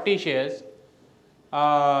equivalent to 40 shares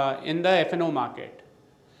in the FNO market.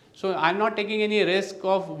 So I'm not taking any risk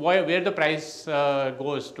of where the price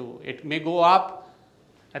goes to. It may go up,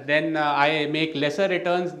 and then I make lesser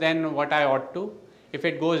returns than what I ought to. If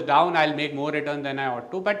it goes down, I'll make more returns than I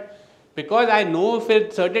ought to. But because I know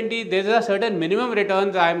with certainty there's a certain minimum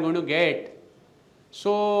returns I'm going to get,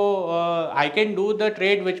 so I can do the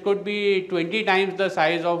trade which could be 20 times the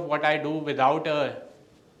size of what I do without a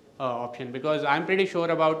option, because I'm pretty sure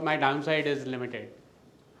about my downside is limited.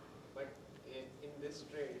 But in this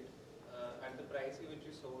trade, at the price which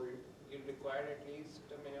you sold, you required at least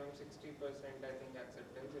a minimum 60%, I think,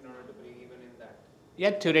 acceptance in order to break even in that.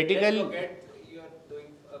 Yeah, theoretical. Let's forget you're doing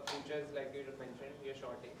futures like you mentioned, you're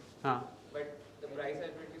shorting. But the price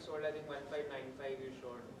at which you sold, I think 1595 you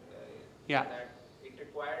short. Yeah. That it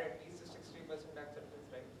required at least a 60% acceptance,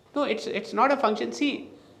 right? No, it's not a function.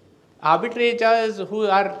 See, Arbitrators who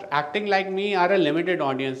are acting like me are a limited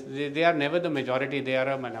audience. They are never the majority, they are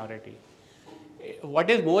a minority. What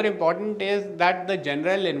is more important is that the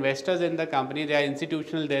general investors in the company, they are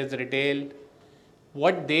institutional, there's retail,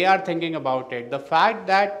 what they are thinking about it. The fact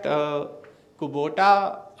that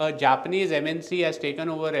Kubota, a Japanese MNC, has taken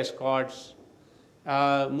over Escorts,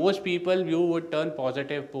 most people view would turn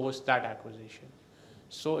positive post that acquisition.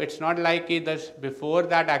 So it's not like before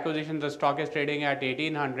that acquisition the stock is trading at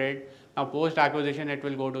 1800, now post acquisition it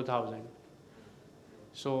will go to 1000.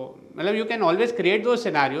 So you can always create those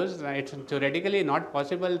scenarios. It's theoretically not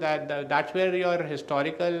possible. That's where your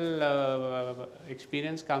historical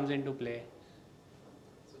experience comes into play.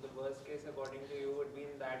 So the worst case according to you would be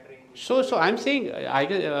in that range. So I'm saying,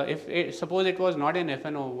 suppose it was not an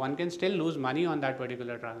FNO, one can still lose money on that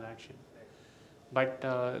particular transaction. But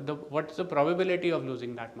what's the probability of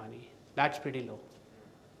losing that money? That's pretty low.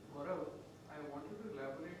 Gaurav, I want you to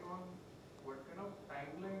elaborate on what kind of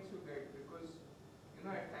timelines you get, because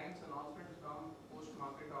at times announcements come post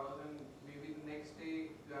market hours and maybe the next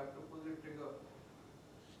day you have to pull the trigger.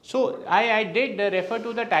 So I did refer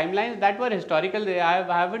to the timelines that were historical. I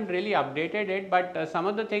haven't really updated it, but some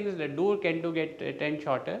of the things that do tend to get 10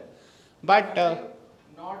 shorter. But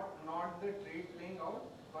not the trade playing out,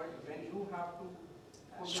 but when you have to.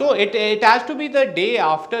 So it has to be the day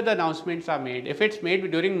after the announcements are made. If it's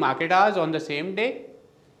made during market hours on the same day,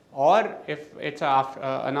 or if it's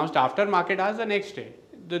announced after market hours the next day.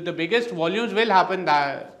 The biggest volumes will happen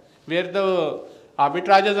where the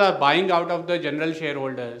arbitrages are buying out of the general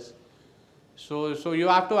shareholders. So you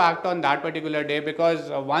have to act on that particular day,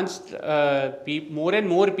 because once more and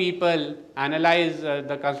more people analyze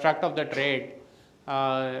the construct of the trade,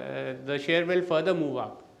 the share will further move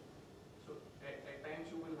up. So at times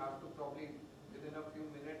you will have to probably within a few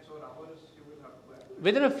minutes or hours you will have to act.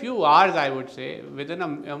 Within a few hours, I would say. Within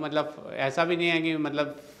मतलब ऐसा भी नहीं है कि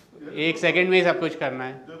मतलब एक second में ही सब कुछ करना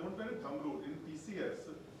है. There won't be any thumb rule. In TCS,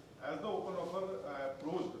 as the open offer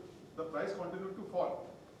closed, the price continued to fall.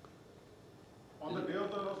 On the day of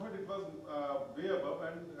the announcement, it was way above,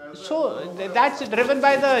 and so that's driven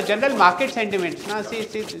by the general market sentiments. Now, see,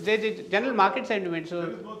 the general market sentiments. So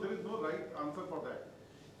there is no right answer for that.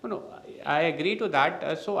 No, I agree to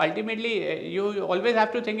that. So ultimately, you always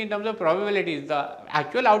have to think in terms of probabilities. The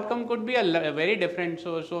actual outcome could be very different.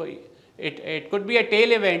 So it could be a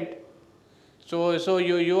tail event. So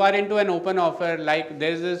you are into an open offer. Like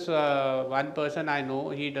there's this one person I know.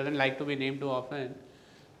 He doesn't like to be named too often,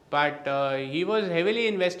 but he was heavily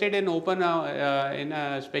invested in in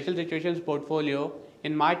a special situations portfolio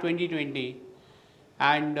in March 2020,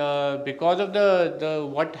 and because of the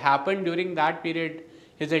what happened during that period,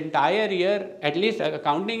 his entire year, at least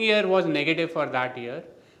accounting year, was negative for that year.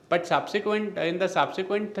 But in the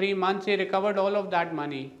subsequent 3 months, he recovered all of that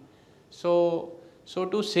money. So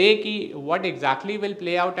to say what exactly will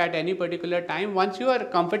play out at any particular time, once you are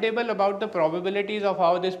comfortable about the probabilities of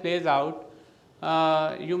how this plays out,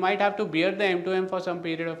 you might have to bear the M2M for some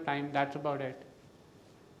period of time. That's about it.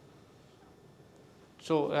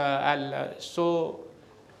 So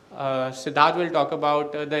Siddharth will talk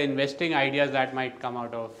about the investing ideas that might come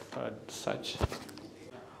out of such.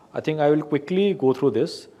 I think I will quickly go through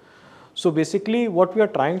this. So basically what we are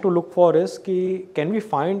trying to look for is can we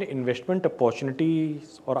find investment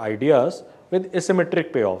opportunities or ideas with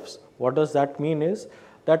asymmetric payoffs. What does that mean is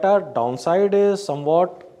that our downside is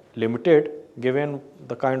somewhat limited given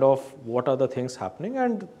the kind of what are the things happening,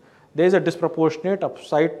 and there is a disproportionate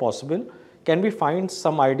upside possible. Can we find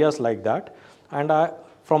some ideas like that? And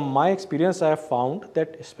from my experience, I have found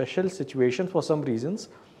that special situations for some reasons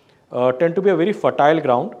tend to be a very fertile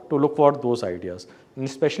ground to look for those ideas. And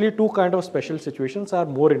especially two kind of special situations are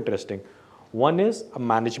more interesting. One is a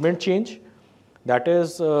management change, that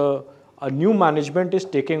is a new management is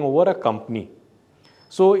taking over a company.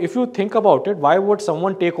 So if you think about it, why would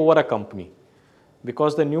someone take over a company?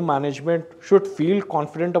 Because the new management should feel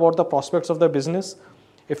confident about the prospects of the business.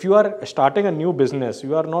 If you are starting a new business,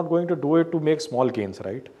 you are not going to do it to make small gains,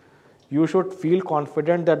 right? You should feel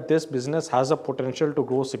confident that this business has a potential to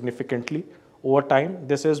grow significantly over time.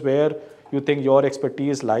 This is where you think your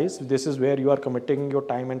expertise lies. This is where you are committing your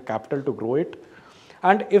time and capital to grow it.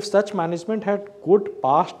 And if such management had good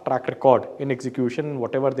past track record in execution,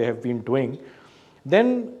 whatever they have been doing,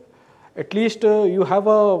 then at least you have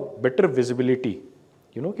a better visibility.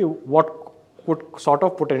 What could sort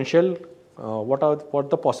of potential, what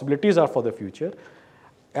the possibilities are for the future,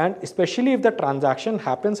 and especially if the transaction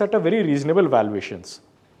happens at a very reasonable valuations.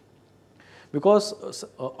 Because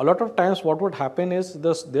a lot of times what would happen is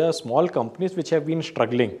there are small companies which have been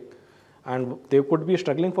struggling, and they could be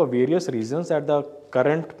struggling for various reasons, that the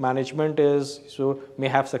current management may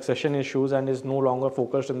have succession issues and is no longer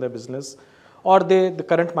focused in the business, or the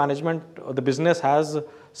current management, the business has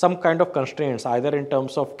some kind of constraints, either in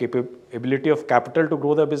terms of ability of capital to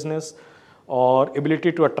grow the business, or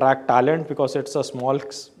ability to attract talent, because it's a small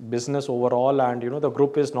business overall, and the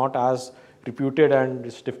group is not as reputed and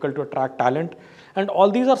it's difficult to attract talent. And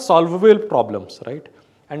all these are solvable problems, right?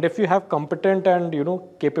 And if you have competent and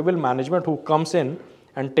capable management who comes in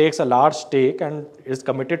and takes a large stake and is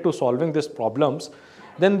committed to solving these problems,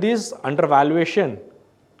 then this undervaluation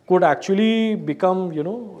could actually become,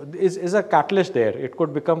 is a catalyst there. It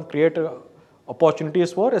could create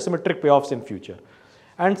opportunities for asymmetric payoffs in future.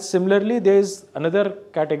 And similarly, there is another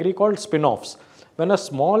category called spin-offs. When a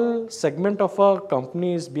small segment of a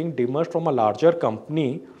company is being demerged from a larger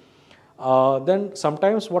company, then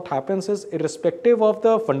sometimes what happens is, irrespective of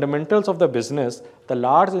the fundamentals of the business, the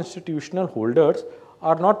large institutional holders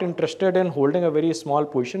are not interested in holding a very small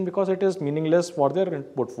position because it is meaningless for their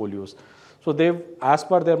portfolios. So they, as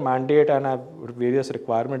per their mandate and have various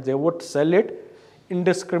requirements, they would sell it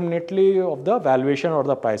indiscriminately of the valuation or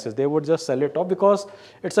the prices. They would just sell it off because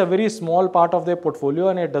it's a very small part of their portfolio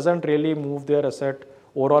and it doesn't really move their asset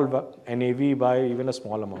overall NAV by even a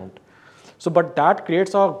small amount. So, but that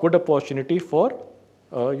creates a good opportunity for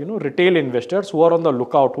retail investors who are on the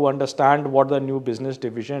lookout, who understand what the new business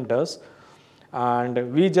division does.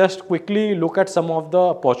 And we just quickly look at some of the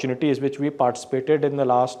opportunities which we participated in the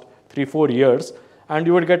last 3-4 years, and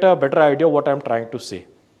you would get a better idea what I'm trying to say.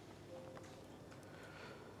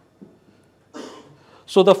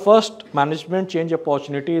 So the first management change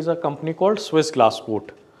opportunity is a company called Swiss Glass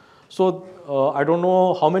Coat. So I don't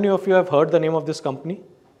know how many of you have heard the name of this company.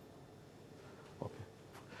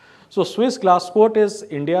 So Swiss Glass Coat is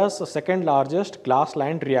India's second largest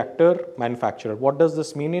glass-lined reactor manufacturer. What does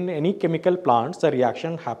this mean? In any chemical plants, the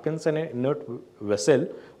reaction happens in an inert vessel,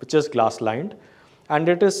 which is glass-lined, and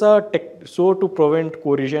it is so to prevent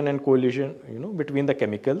corrosion and collision, between the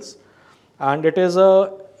chemicals. And it is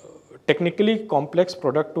a technically complex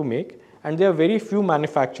product to make, and there are very few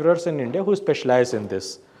manufacturers in India who specialize in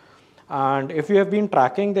this. And if you have been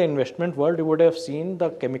tracking the investment world, you would have seen the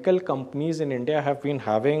chemical companies in India have been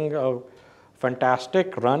having a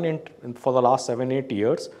fantastic run for the last 7-8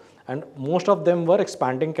 years. And most of them were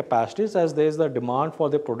expanding capacities as the demand for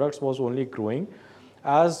their products was only growing,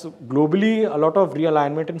 as globally a lot of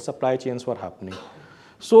realignment in supply chains were happening.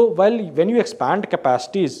 So when you expand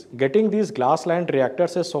capacities, getting these glass-lined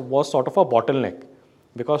reactors was sort of a bottleneck.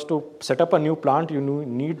 Because to set up a new plant, you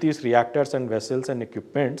need these reactors and vessels and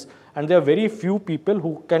equipments, and there are very few people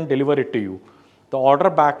who can deliver it to you. The order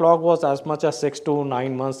backlog was as much as 6 to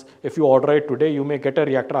 9 months. If you order it today, you may get a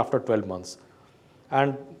reactor after 12 months.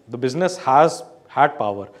 And the business has had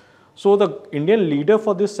power. So the Indian leader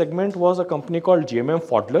for this segment was a company called GMM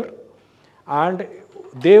Pfaudler, and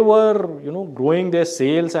they were growing their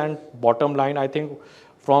sales and bottom line. I think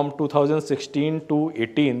from 2016 to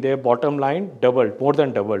 18, their bottom line doubled, more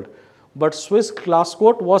than doubled. But Swiss Glass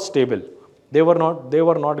Coat was stable. They were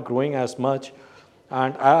not growing as much.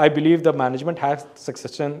 And I believe the management had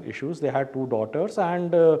succession issues. They had 2 daughters,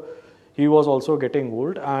 and he was also getting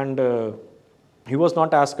old, and he was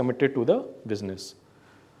not as committed to the business.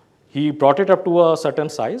 He brought it up to a certain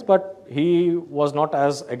size, but he was not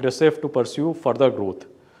as aggressive to pursue further growth.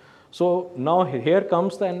 So now here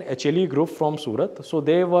comes the HLE group from Surat. So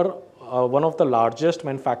they were one of the largest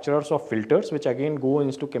manufacturers of filters, which again go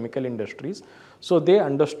into chemical industries. So they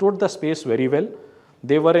understood the space very well.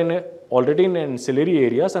 They were already in ancillary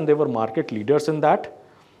areas, and they were market leaders in that.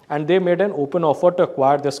 And they made an open offer to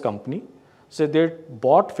acquire this company. So they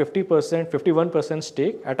bought 51%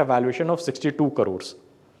 stake at a valuation of 62 crores.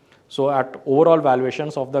 So at overall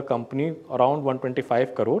valuations of the company around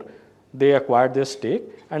 125 crore, they acquired this stake,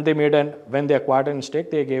 and when they acquired a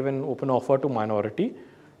stake, they gave an open offer to minority.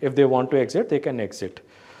 If they want to exit, they can exit.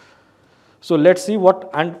 So let's see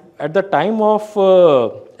and at the time of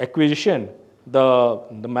acquisition, the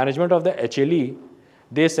management of the HLE,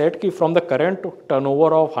 they said that from the current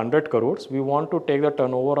turnover of 100 crores, we want to take the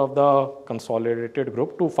turnover of the consolidated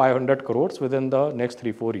group to 500 crores within the next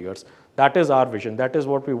 3-4 years. That is our vision. That is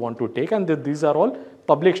what we want to take, and these are all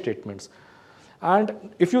public statements.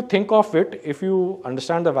 And if you think of it, if you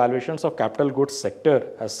understand the valuations of capital goods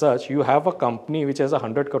sector as such, you have a company which has a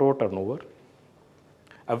 100 crore turnover.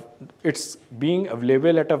 It's being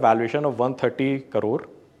available at a valuation of 130 crore,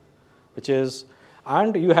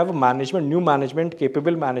 and you have a new management,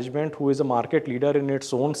 capable management who is a market leader in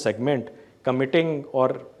its own segment, committing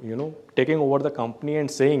or taking over the company and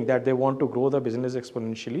saying that they want to grow the business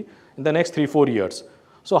exponentially in the next 3-4 years.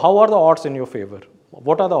 So how are the odds in your favor?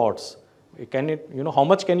 What are the odds? How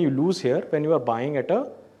much can you lose here when you are buying at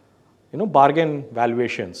a, bargain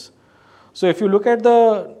valuations? So if you look at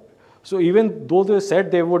so even though they said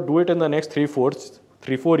they would do it in the next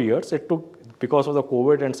 3-4 years, it took, because of the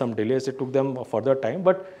COVID and some delays, it took them a further time,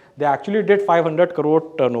 but they actually did 500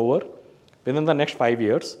 crore turnover within the next 5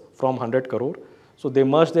 years from 100 crore. So they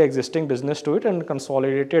merged the existing business to it and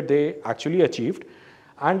consolidated, they actually achieved.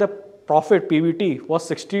 And the profit PBT was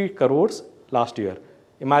 60 crores last year.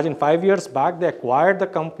 Imagine 5 years back, they acquired the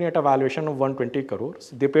company at a valuation of 120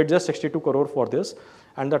 crores. They paid just 62 crore for this.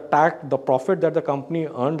 And the profit that the company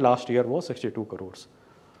earned last year was 62 crores.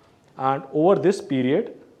 And over this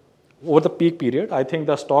period, over the peak period, I think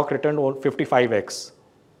the stock returned 55x.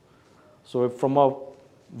 So from a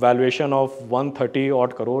valuation of 130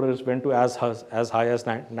 odd crore, it went to as high as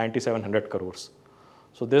 9,700 crores.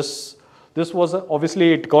 So this was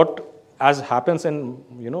obviously, it got, as happens in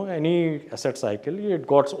any asset cycle, it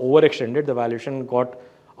got overextended. The valuation got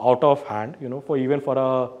out of hand. For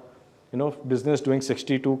a business doing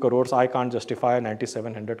 62 crores, I can't justify a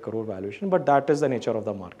 9,700 crore valuation, but that is the nature of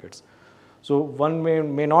the markets. So one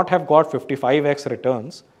may not have got 55x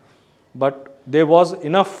returns, but there was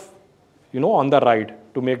enough, on the ride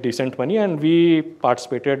to make decent money, and we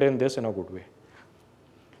participated in this in a good way.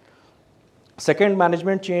 Second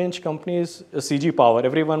management change company is CG Power.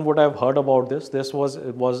 Everyone would have heard about this. This is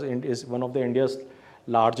one of the India's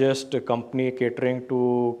largest company catering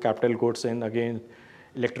to capital goods in, again,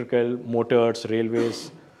 electrical, motors,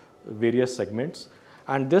 railways, various segments.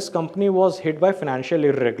 And this company was hit by financial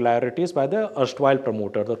irregularities by the erstwhile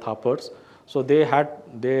promoter, the Thapars. So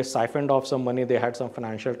they siphoned off some money, they had some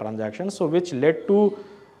financial transactions, so which led to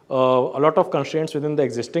a lot of constraints within the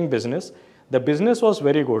existing business. The business was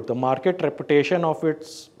very good. The market reputation of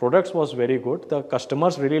its products was very good. The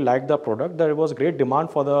customers really liked the product. There was great demand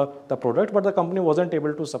for the product, but the company wasn't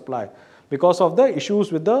able to supply because of the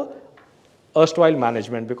issues with the erstwhile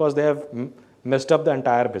management, because they have messed up the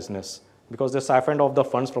entire business, because they siphoned off the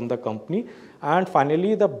funds from the company. And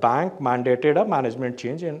finally, the bank mandated a management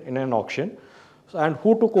change in an auction. And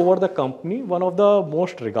who took over the company? One of the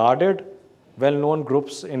most regarded, well-known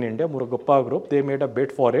groups in India, Murugappa Group. They made a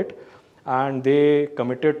bid for it, and they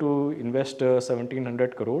committed to invest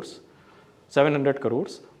 700 crores,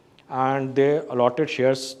 and they allotted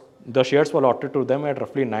shares. The shares were allotted to them at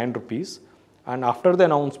roughly 9 rupees. And after the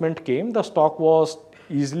announcement came, the stock was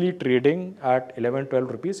easily trading at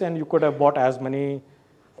 11-12 rupees, and you could have bought as many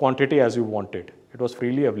quantity as you wanted. It was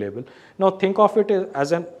freely available. Now think of it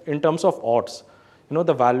as in terms of odds.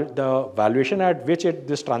 The valuation at which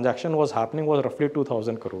this transaction was happening was roughly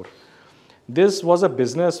 2,000 crore. This was a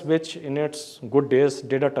business which in its good days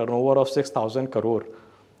did a turnover of 6,000 crore.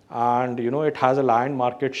 And it has a lion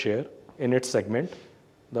market share in its segment.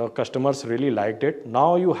 The customers really liked it.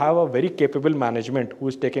 Now you have a very capable management who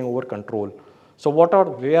is taking over control. So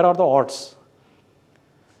where are the odds?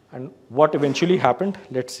 And what eventually happened?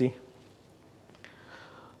 Let's see.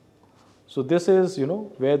 So this is,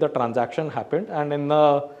 where the transaction happened. And in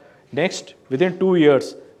the within 2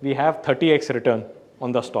 years, we have 30x return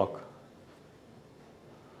on the stock.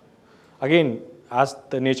 Again, as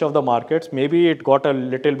the nature of the markets, maybe it got a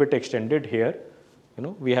little bit extended here.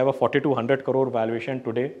 We have a 4,200 crore valuation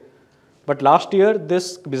today. But last year,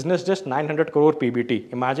 this business just 900 crore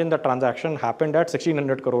PBT. Imagine the transaction happened at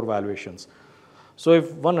 1,600 crore valuations. So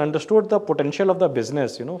if one understood the potential of the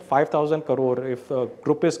business, 5,000 crore, if a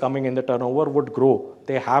group is coming in, the turnover would grow.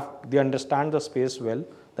 They understand the space well,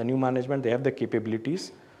 the new management, they have the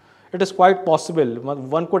capabilities. It is quite possible.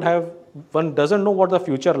 One doesn't know what the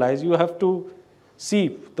future lies. You have to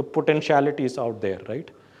see the potentialities out there, right?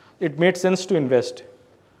 It made sense to invest.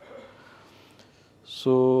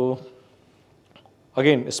 So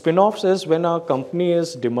again, spin-offs is when a company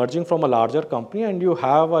is demerging from a larger company and you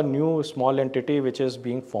have a new small entity which is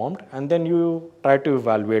being formed, and then you try to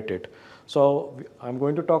evaluate it. So I'm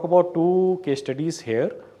going to talk about 2 case studies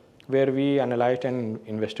here where we analyzed and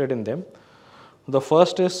invested in them. The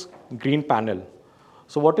first is Green Panel.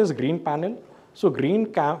 So what is Green Panel? So Green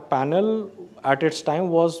Panel at its time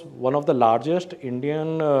was one of the largest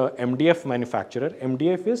Indian MDF manufacturer.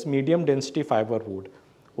 MDF is medium density fiber wood.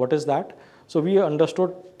 What is that? So we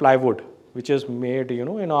understood plywood, which is made,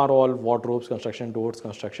 in our all wardrobes, construction, doors,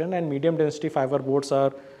 construction, and medium density fiber boards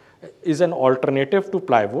is an alternative to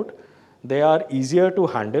plywood. They are easier to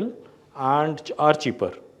handle and are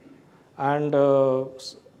cheaper, and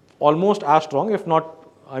almost as strong, if not,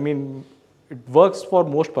 it works for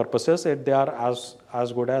most purposes. They are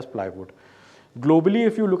as good as plywood. Globally,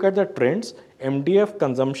 if you look at the trends, MDF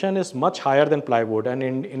consumption is much higher than plywood, and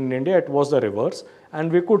in India it was the reverse.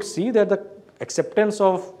 And we could see that the acceptance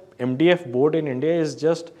of MDF board in India is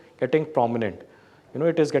just getting prominent.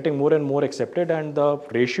 It is getting more and more accepted, and the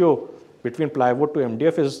ratio between plywood to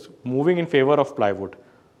MDF is moving in favor of plywood,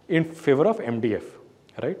 in favor of MDF,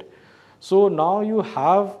 right? So now you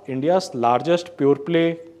have India's largest pure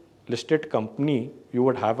play listed company. You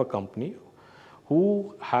would have a company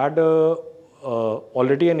who had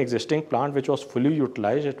already an existing plant which was fully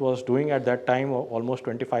utilized. It was doing at that time almost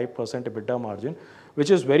 25% EBITDA margin,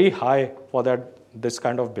 which is very high for this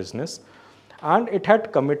kind of business. And it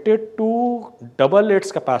had committed to double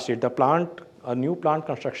its capacity. A new plant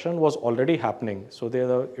construction was already happening. So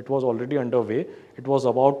it was already underway. It was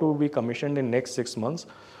about to be commissioned in next 6 months,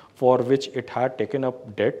 for which it had taken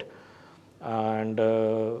up debt. And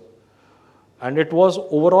it was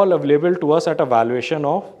overall available to us at a valuation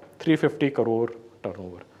of 350 crore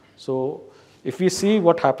turnover. So if we see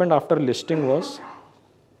what happened after listing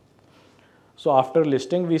so after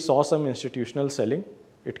listing we saw some institutional selling.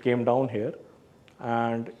 It came down here,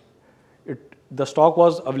 and the stock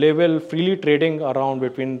was available, freely trading around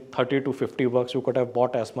between 30 to 50 bucks. You could have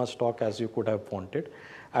bought as much stock as you could have wanted.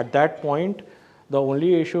 At that point, the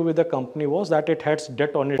only issue with the company was that it had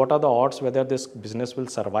debt on it. What are the odds whether this business will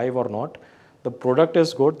survive or not? The product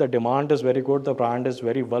is good, the demand is very good, the brand is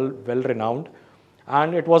very well renowned,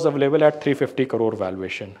 and it was available at 350 crore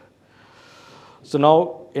valuation. So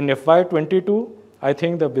now in FY22, I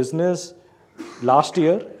think the business last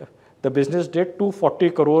year, the business did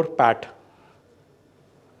 240 crore PAT.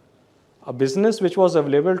 A business which was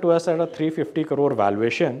available to us at a 350 crore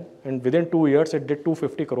valuation, and within 2 years it did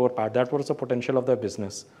 250 crore PAT. That was the potential of the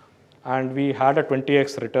business. And we had a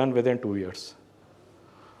 20x return within 2 years.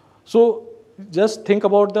 So just think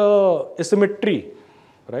about the asymmetry,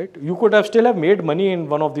 right? You could have still have made money in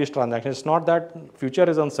one of these transactions. It's not that future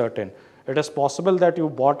is uncertain. It is possible that you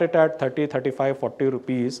bought it at 30, 35, 40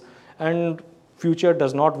 rupees and future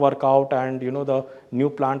does not work out, and the new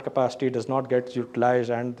plant capacity does not get utilized,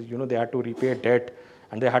 and they had to repay debt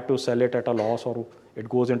and they had to sell it at a loss, or it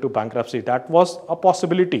goes into bankruptcy. That was a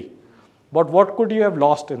possibility. But what could you have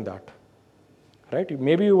lost in that? Right?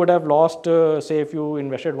 Maybe you would have lost, say if you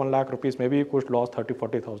invested 1 lakh rupees, maybe you could have lost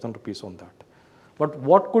 30,000-40,000 rupees on that. But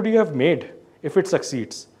what could you have made if it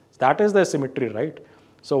succeeds? That is the asymmetry, right?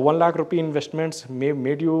 So 1 lakh rupee investments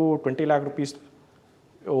made you 20 lakh rupees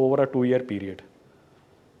over a 2-year period.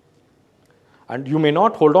 And you may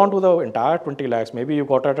not hold on to the entire 20 lakhs. Maybe you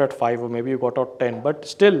got it at 5 or maybe you got out 10, but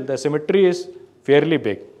still the asymmetry is fairly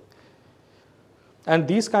big. And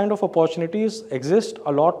these kind of opportunities exist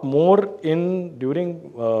a lot more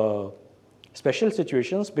during special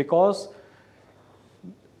situations, because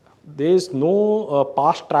there is no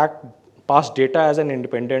past data as an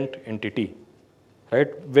independent entity,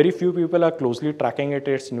 right? Very few people are closely tracking it.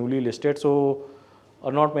 It's newly listed, so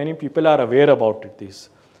not many people are aware about this.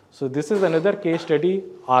 So this is another case study,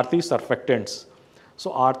 Aarti Surfactants.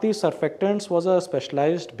 So Aarti Surfactants was a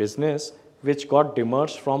specialized business which got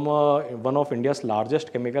demerged from one of India's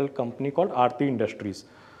largest chemical company called Aarti Industries.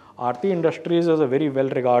 Aarti Industries is a very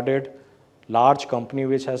well-regarded, large company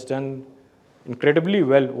which has done incredibly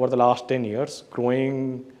well over the last 10 years,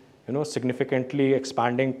 growing, significantly,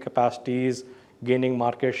 expanding capacities, gaining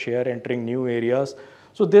market share, entering new areas.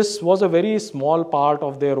 So this was a very small part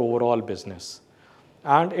of their overall business.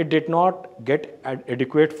 And it did not get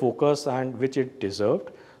adequate focus and which it deserved.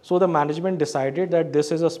 So the management decided that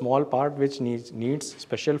this is a small part which needs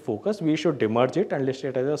special focus. We should demerge it and list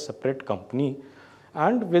it as a separate company,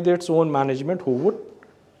 and with its own management who would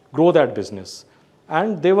grow that business.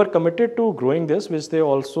 And they were committed to growing this, which they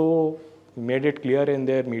also made it clear in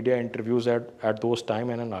their media interviews at those time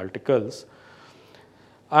and in articles.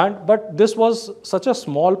 But this was such a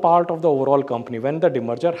small part of the overall company. When the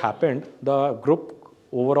demerger happened, the group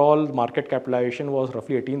overall market capitalization was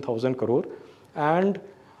roughly 18,000 crore. And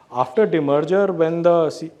after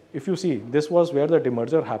demerger, if you see, this was where the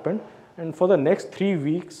demerger happened. And for the next 3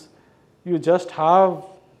 weeks, you just have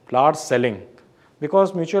large selling.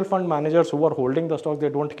 Because mutual fund managers who were holding the stock, they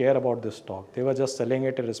don't care about this stock. They were just selling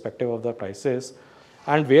it irrespective of the prices.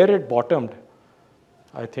 And where it bottomed,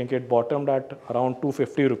 I think it bottomed at around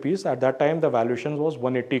 250 rupees. At that time, the valuation was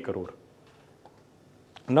 180 crore.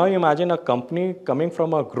 Now imagine a company coming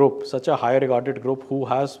from a group, such a high regarded group who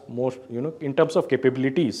has most, in terms of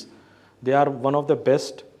capabilities, they are one of the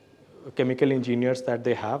best chemical engineers that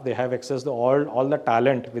they have. They have access to all the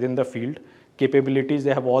talent within the field, capabilities,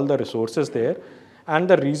 they have all the resources there. And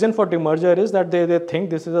the reason for demerger is that they think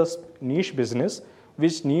this is a niche business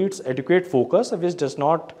which needs adequate focus, which does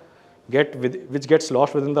not which gets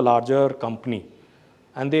lost within the larger company.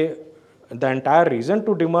 And the entire reason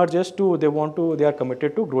to demerge is they are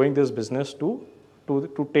committed to growing this business to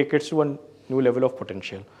take it to a new level of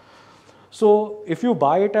potential. So if you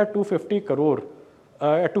buy it at 250 crore,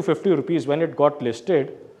 at 250 rupees when it got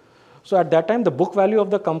listed, so at that time the book value of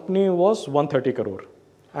the company was 130 crore,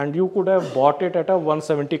 and you could have bought it at a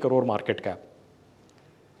 170 crore market cap.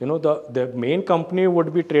 The main company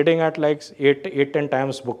would be trading at like 10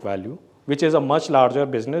 times book value, which is a much larger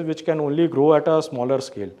business which can only grow at a smaller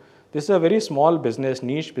scale. This is a very small business,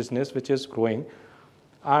 niche business, which is growing,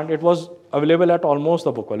 and it was available at almost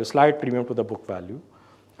the book value, slight premium to the book value.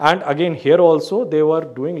 And again, here also, they were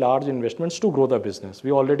doing large investments to grow the business.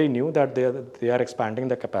 We already knew that they are expanding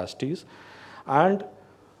the capacities. And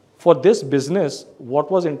for this business, what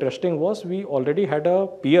was interesting was we already had a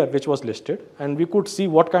peer which was listed, and we could see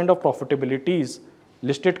what kind of profitabilities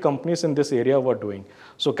listed companies in this area were doing.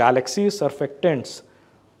 So Galaxy Surfactants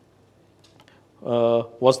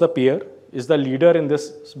was the peer, is the leader in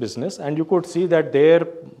this business, and you could see that their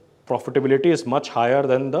profitability is much higher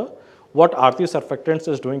than what Aarti Surfactants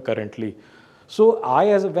is doing currently. So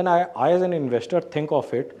when I as an investor think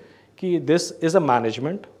of it, this is a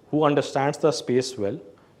management who understands the space well.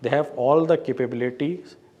 They have all the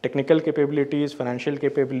capabilities, technical capabilities, financial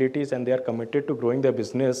capabilities, and they are committed to growing their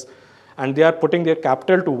business. And they are putting their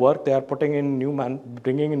capital to work. They are putting in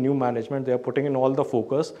bringing in new management. They are putting in all the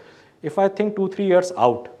focus. If I think 2-3 years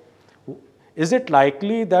out, is it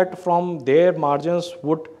likely that from their margins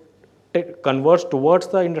would converge towards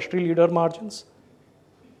the industry leader margins?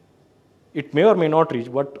 It may or may not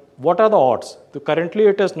reach, but what are the odds? Currently,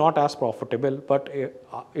 it is not as profitable, but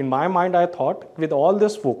in my mind, I thought with all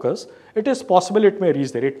this focus, it is possible it may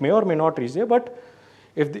reach there. It may or may not reach there, but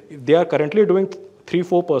if they are currently doing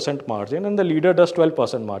 3-4% margin and the leader does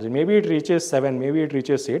 12% margin, maybe it reaches 7, maybe it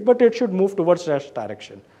reaches 8, but it should move towards that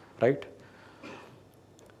direction, right?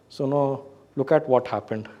 So now look at what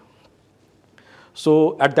happened.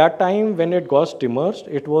 So at that time, when it got demerged,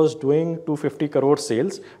 it was doing 250 crore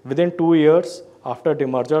sales. Within 2 years after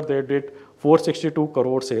demerger, they did 462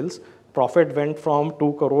 crore sales. Profit went from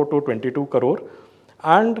 2 crore to 22 crore.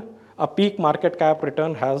 And a peak market cap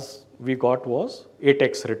return we got was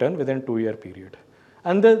 8x return within 2-year period.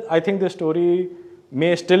 And I think the story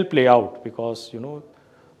may still play out because,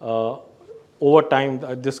 over time,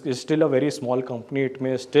 this is still a very small company. It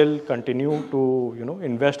may still continue to,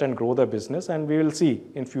 invest and grow the business, and we will see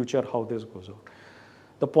in future how this goes on.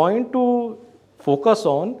 The point to focus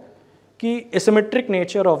on is asymmetric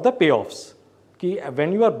nature of the payoffs.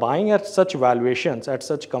 When you are buying at such valuations at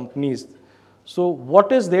such companies, so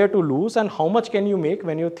what is there to lose and how much can you make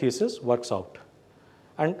when your thesis works out?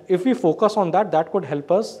 And if we focus on that, that could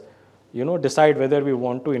help us, decide whether we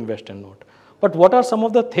want to invest or not. But what are some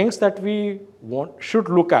of the things that we should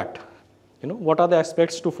look at? What are the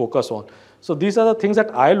aspects to focus on? So these are the things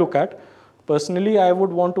that I look at. Personally, I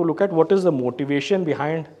would want to look at what is the motivation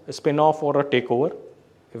behind a spin-off or a takeover.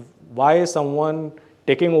 Why is someone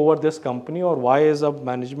taking over this company, or why is a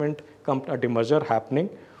management a demerger happening?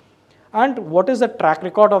 And what is the track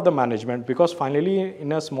record of the management? Because finally,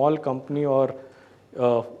 in a small company, or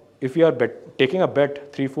if you are taking a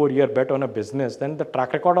bet, 3-4 year bet on a business, then the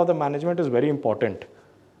track record of the management is very important,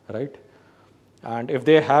 right? And if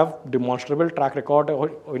they have demonstrable track record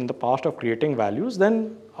in the past of creating values,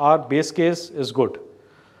 then our base case is good.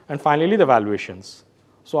 And finally, the valuations.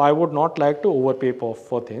 So I would not like to overpay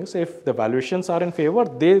for things. If the valuations are in favor,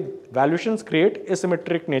 valuations create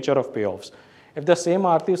asymmetric nature of payoffs. If the same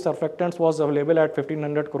Aarti Surfactants was available at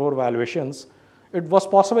 1,500 crore valuations, it was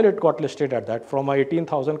possible it got listed at that. From a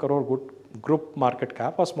 18,000 crore group market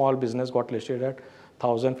cap, a small business got listed at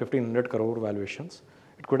 1,500 crore valuations.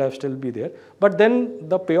 It could have still be there. But then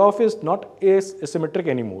the payoff is not asymmetric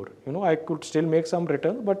anymore. I could still make some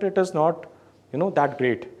return, but it is not, that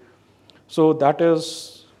great. So that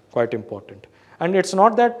is quite important. And it's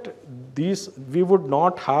not that we would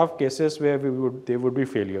not have cases where they would be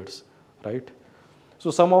failures, right?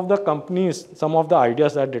 So some of the companies, some of the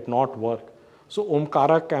ideas that did not work. So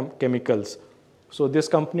Omkara Chemicals. So this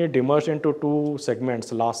company demerged into 2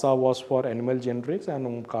 segments. Lhasa was for animal generics,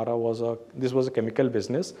 and Omkara was a chemical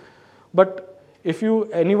business. But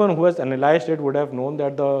anyone who has analyzed it would have known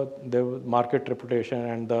that the market reputation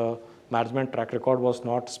and the management track record was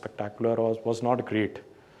not spectacular or was not great.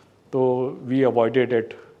 So we avoided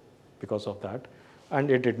it because of that, and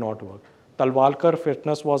it did not work. Talwalkar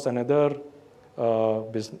Fitness was another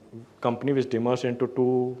company which demerged into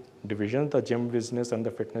 2 divisions. The gym business and the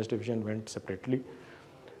fitness division went separately.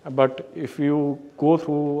 But if you go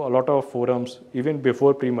through a lot of forums, even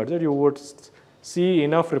before pre-merger, you would see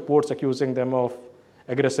enough reports accusing them of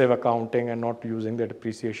aggressive accounting and not using the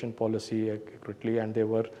depreciation policy accurately, and there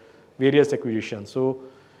were various acquisitions. So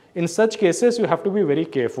in such cases, you have to be very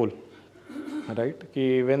careful, right?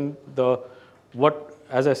 When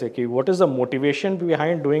as I say, what is the motivation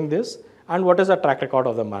behind doing this, and what is the track record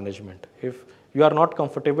of the management? If you are not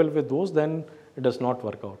comfortable with those, then it does not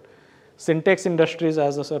work out. Syntax Industries,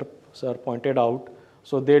 as the sir pointed out,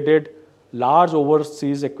 so they did large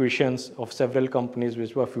overseas acquisitions of several companies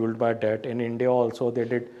which were fueled by debt. In India also, they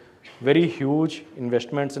did very huge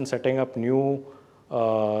investments in setting up new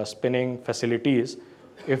spinning facilities,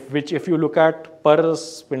 if you look at per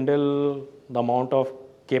spindle, the amount of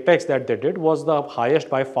capex that they did was the highest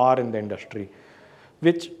by far in the industry,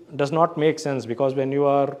 which does not make sense, because when you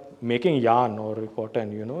are making yarn or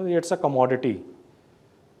cotton, it's a commodity,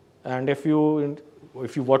 and if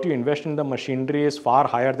what you invest in the machinery is far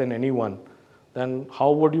higher than anyone, then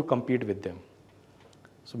how would you compete with them?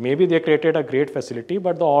 So maybe they created a great facility,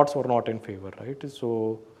 but the odds were not in favor, right?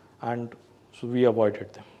 So we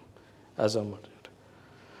avoided them as a matter.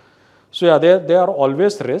 So yeah, there are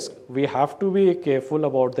always risks. We have to be careful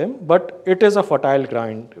about them, but it is a fertile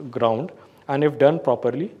ground, and if done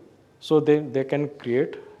properly, so they can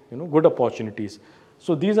create good opportunities.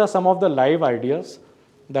 So these are some of the live ideas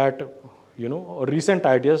that recent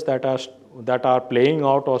ideas that are playing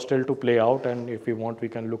out or still to play out, and if we want, we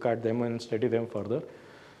can look at them and study them further.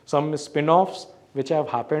 Some spin-offs which have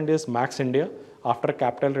happened is Max India. After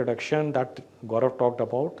capital reduction that Gaurav talked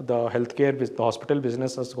about, the hospital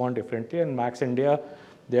business has gone differently, and Max India,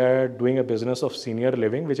 they are doing a business of senior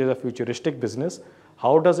living, which is a futuristic business.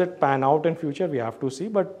 How does it pan out in future? We have to see,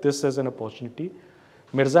 but this is an opportunity.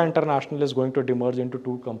 Mirza International is going to demerge into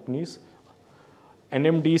two companies.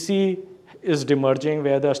 NMDC is demerging,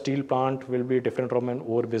 where the steel plant will be different from an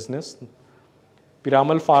ore business.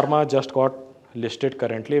 Piramal Pharma just got listed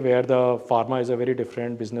currently, where the pharma is a very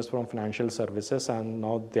different business from financial services, and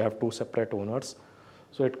now they have two separate owners.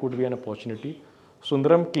 So it could be an opportunity.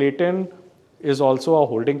 Sundaram Clayton is also a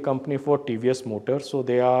holding company for TVS Motors. So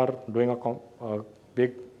they are doing a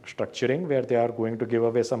big structuring where they are going to give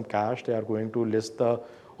away some cash. They are going to list the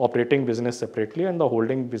operating business separately and the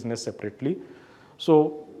holding business separately.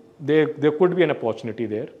 So there could be an opportunity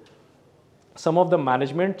there. Some of the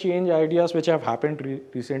management change ideas which have happened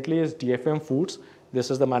recently is DFM Foods.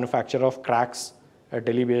 This is the manufacturer of cracks, a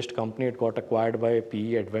Delhi-based company. It got acquired by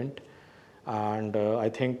PE Advent, and I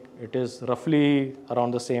think it is roughly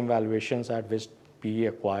around the same valuations at which PE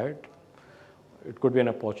acquired. It could be an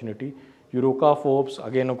opportunity. Euroca Forbes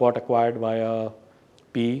again got acquired by a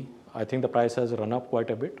PE. I think the price has run up quite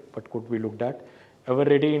a bit, but could be looked at.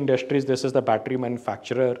 Everready Industries, this is the battery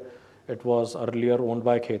manufacturer. It was earlier owned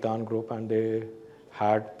by Khaitan Group, and they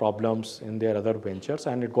had problems in their other ventures,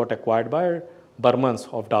 and it got acquired by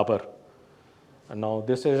Burmans of Dabur. And now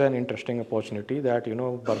this is an interesting opportunity that,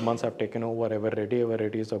 Burmans have taken over Everready.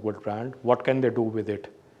 Everready is a good brand. What can they do with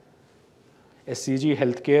it? SCG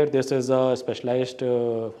Healthcare, this is a specialized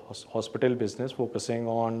hospital business focusing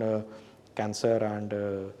on cancer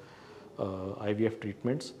and IVF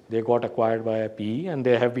treatments. They got acquired by a PE, and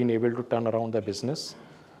they have been able to turn around the business.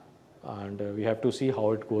 And we have to see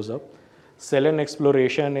how it goes up. Selen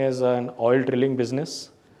Exploration is an oil drilling business.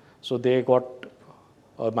 So they got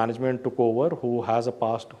management took over who has a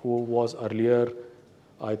past, who was earlier,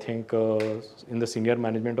 I think, in the senior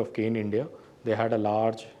management of Kane India. They had a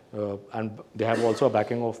large, and they have also a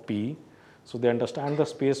backing of PE. So they understand the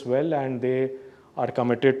space well, and they are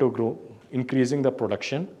committed to increasing the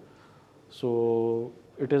production. So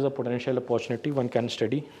it is a potential opportunity one can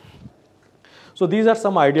study. So these are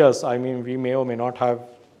some ideas. I mean, we may or may not have,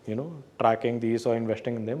 tracking these or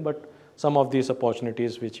investing in them, but some of these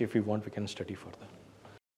opportunities which if we want, we can study further.